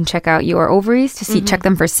and they can check out your ovaries to see, check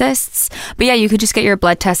them for cysts. But yeah, you could just get your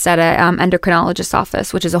blood test at a endocrinologist's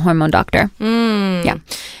office, which is a hormone doctor. Yeah.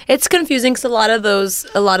 It's confusing because a lot of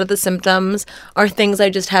the symptoms are things I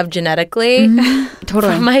just have genetically.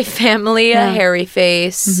 Totally. From my family, a hairy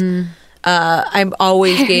face. I've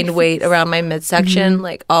always gained weight around my midsection,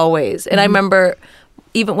 like always. And I remember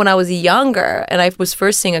even when I was younger and I was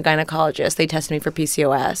first seeing a gynecologist, they tested me for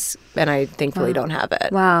PCOS, and I thankfully don't have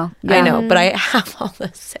it. Wow. I know, but I have all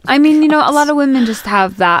this. I mean, you know, a lot of women just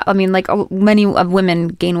have that. I mean, like many of women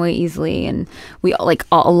gain weight easily, and we like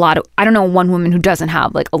a lot of. I don't know one woman who doesn't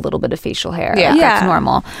have like a little bit of facial hair. Yeah. Like, Yeah. that's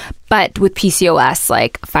normal. But with PCOS,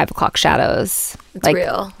 like 5 o'clock shadows, It's like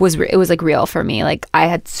real. it was like real for me. Like I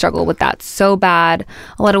had struggled with that so bad.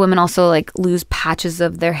 A lot of women also like lose patches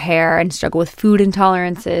of their hair and struggle with food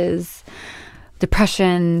intolerances,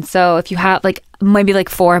 depression. So if you have like maybe like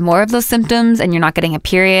 4 or more of those symptoms and you're not getting a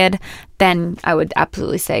period, then I would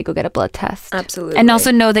absolutely say go get a blood test. Absolutely. And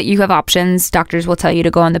also know that you have options. Doctors will tell you to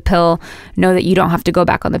go on the pill. Know that you don't have to go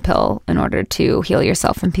back on the pill in order to heal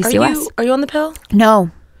yourself from PCOS. Are you on the pill?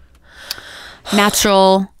 No.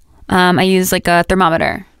 Natural. I use like a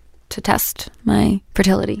thermometer to test my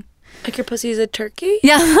fertility. Like your pussy's a turkey?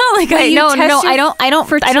 Yeah, like you test your I don't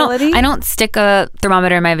fertility? I don't stick a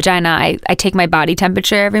thermometer in my vagina. I take my body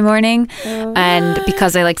temperature every morning, and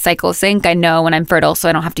because I like cycle sync, I know when I'm fertile, so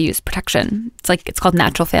I don't have to use protection. It's called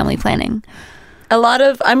natural family planning.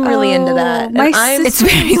 I'm really into that. And my I'm- It's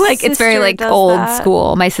very sister does old that.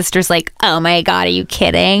 school. My sister's like, oh my God, are you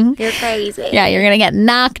kidding? You're crazy. Yeah, you're gonna get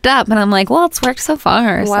knocked up, and I'm like, well, it's worked so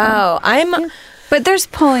far. so. Wow. But there's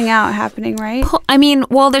pulling out happening, right? I mean,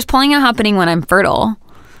 well, there's pulling out happening when I'm fertile,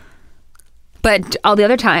 but all the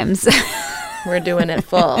other times, We're doing it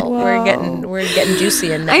full. We're getting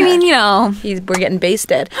juicy in there. I mean, you know, We're getting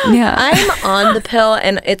basted. Yeah. I'm on the pill,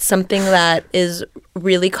 and it's something that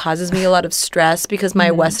really causes me a lot of stress because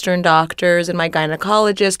my Western doctors and my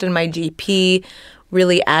gynecologist and my GP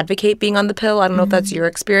really advocate being on the pill. I don't know if that's your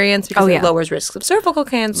experience because it lowers risks of cervical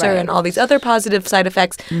cancer and all these other positive side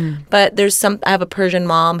effects. But I have a Persian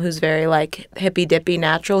mom who's very like hippy dippy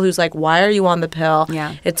natural, who's like, why are you on the pill?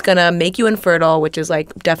 Yeah. It's gonna make you infertile, which is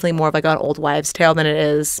like definitely more of like an old wives' tale than it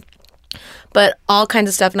is. But all kinds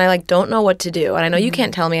of stuff, and I like don't know what to do. And I know you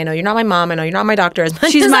can't tell me. I know you're not my mom. I know you're not my doctor. As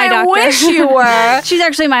much She's as my I doctor. wish you were. She's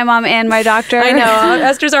actually my mom and my doctor. I know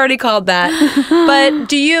Esther's already called that. But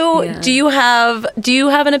do you have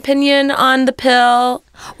an opinion on the pill?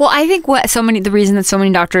 well, I think the reason that so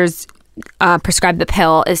many doctors prescribe the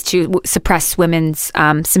pill is to suppress women's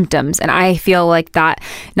symptoms, and I feel like that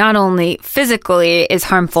not only physically is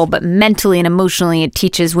harmful, but mentally and emotionally it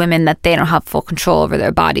teaches women that they don't have full control over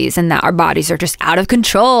their bodies, and that our bodies are just out of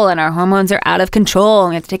control and our hormones are out of control, and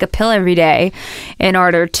we have to take a pill every day in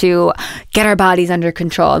order to get our bodies under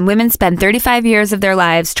control. And women spend 35 years of their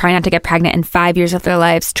lives trying not to get pregnant and 5 years of their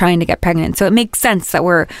lives trying to get pregnant. So it makes sense that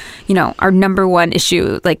our number one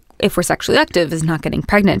issue, like if we're sexually active, is not getting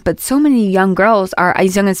pregnant. But so many young girls are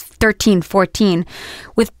as young as 13, 14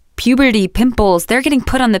 with puberty, pimples. They're getting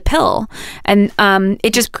put on the pill. And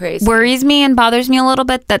it just crazy. worries me and bothers me a little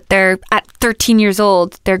bit that they're at 13 years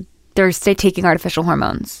old, they're taking artificial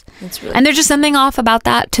hormones. And there's just something off about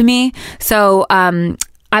that to me. So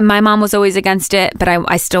my mom was always against it, but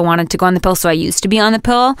I still wanted to go on the pill. So I used to be on the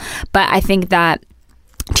pill. But I think that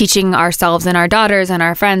teaching ourselves and our daughters and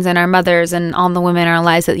our friends and our mothers and all the women in our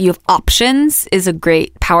lives that you have options is a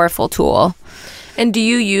great, powerful tool. And do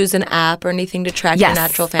you use an app or anything to track your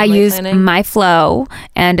natural I family use planning? MyFlow,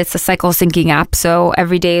 and it's a cycle syncing app. So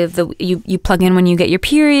every day of you plug in when you get your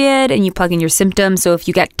period, and you plug in your symptoms. So if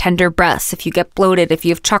you get tender breasts, if you get bloated, if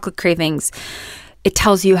you have chocolate cravings, it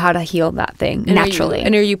tells you how to heal that thing naturally.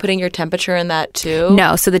 Are you putting your temperature in that too?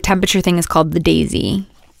 No, so the temperature thing is called the Daisy,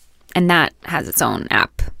 and that has its own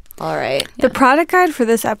app. All right. The product guide for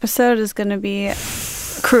this episode is going to be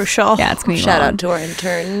crucial. Yeah, it's gonna be Shout long. out to our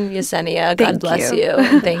intern, Yesenia. God Thank bless you. you.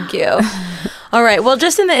 And thank you. All right. Well,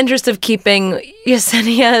 just in the interest of keeping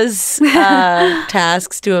Yesenia's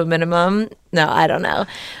tasks to a minimum. No, I don't know.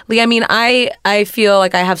 Lee, I mean, I feel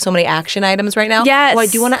like I have so many action items right now. Yes. Oh, I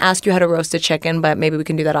do want to ask you how to roast a chicken, but maybe we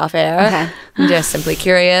can do that off air. Okay. I'm just simply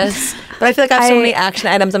curious. But I feel like I have so many action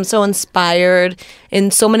items. I'm so inspired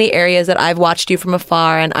in so many areas that I've watched you from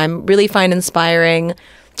afar, and I'm really find inspiring.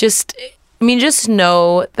 Just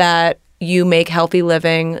know that you make healthy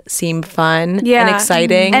living seem fun and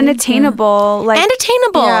exciting and attainable. Like, and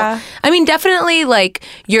attainable. Yeah. I mean, definitely, like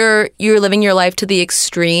you're living your life to the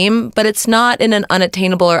extreme, but it's not in an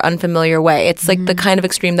unattainable or unfamiliar way. It's like the kind of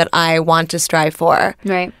extreme that I want to strive for.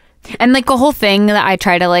 Right. And like the whole thing that I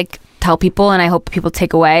try to like tell people, and I hope people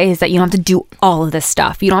take away, is that you don't have to do all of this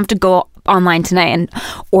stuff. You don't have to go online tonight and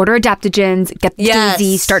order adaptogens, get the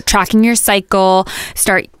Daisy, start tracking your cycle,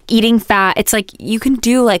 start eating fat. It's like you can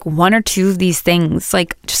do like one or two of these things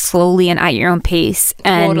like just slowly and at your own pace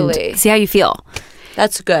and Totally. see how you feel.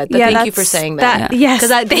 That's good. Yeah, Thank you for that's- saying that. yes. Because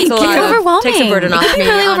that takes Thank a you. lot It's of, overwhelming. takes a burden off It can me. be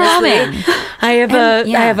really honestly. overwhelming. I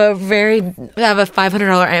have a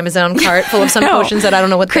 $500 Amazon cart full of some potions that I don't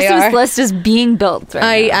know what they Christmas are. list is being built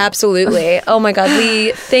right now. Absolutely. Oh my God,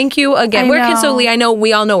 Lee, thank you again. know. Lee, I know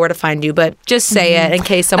we all know where to find you, but just say it in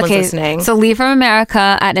case someone's listening. So Lee from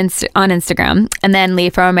America on Instagram, and then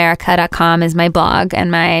leefromamerica.com is my blog and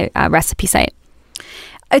my recipe site.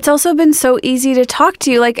 It's also been so easy to talk to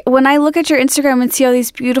you. Like when I look at your Instagram and see all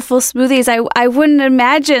these beautiful smoothies, I wouldn't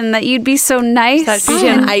imagine that you'd be so nice. That she's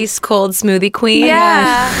an ice cold smoothie queen.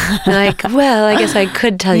 Yeah. Like, well, I guess I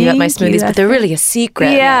could tell you about my Thank you. smoothies, but they're really a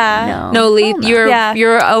secret. Yeah. No, Lee, Yeah.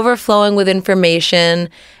 you're overflowing with information.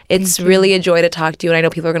 It's really a joy to talk to you, and I know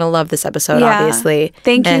people are going to love this episode, Yeah. obviously.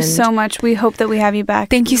 Thank you And- so much. We hope that we have you back.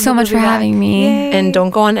 Thank you so We'll much be for back. having me. Yay. And don't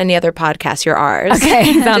go on any other podcasts. You're ours.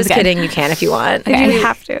 Okay, sounds Just good. kidding. You can if you want. You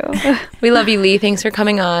have to. We love you, Lee. Thanks for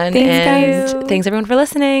coming on. Thanks, and guys. thanks, everyone, for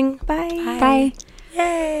listening. Bye. Bye.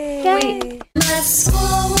 Yay. Let's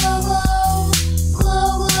glow, glow, glow,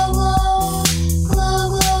 glow, glow, glow,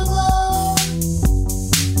 glow, glow, glow.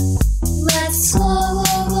 Let's glow,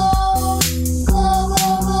 glow, glow, glow,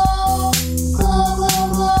 glow, glow, glow,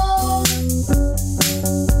 glow, glow.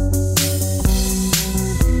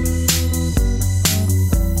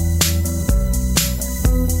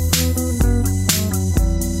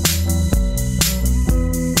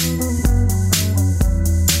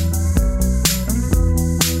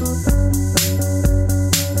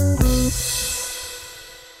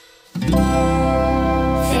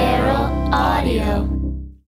 Feral Audio.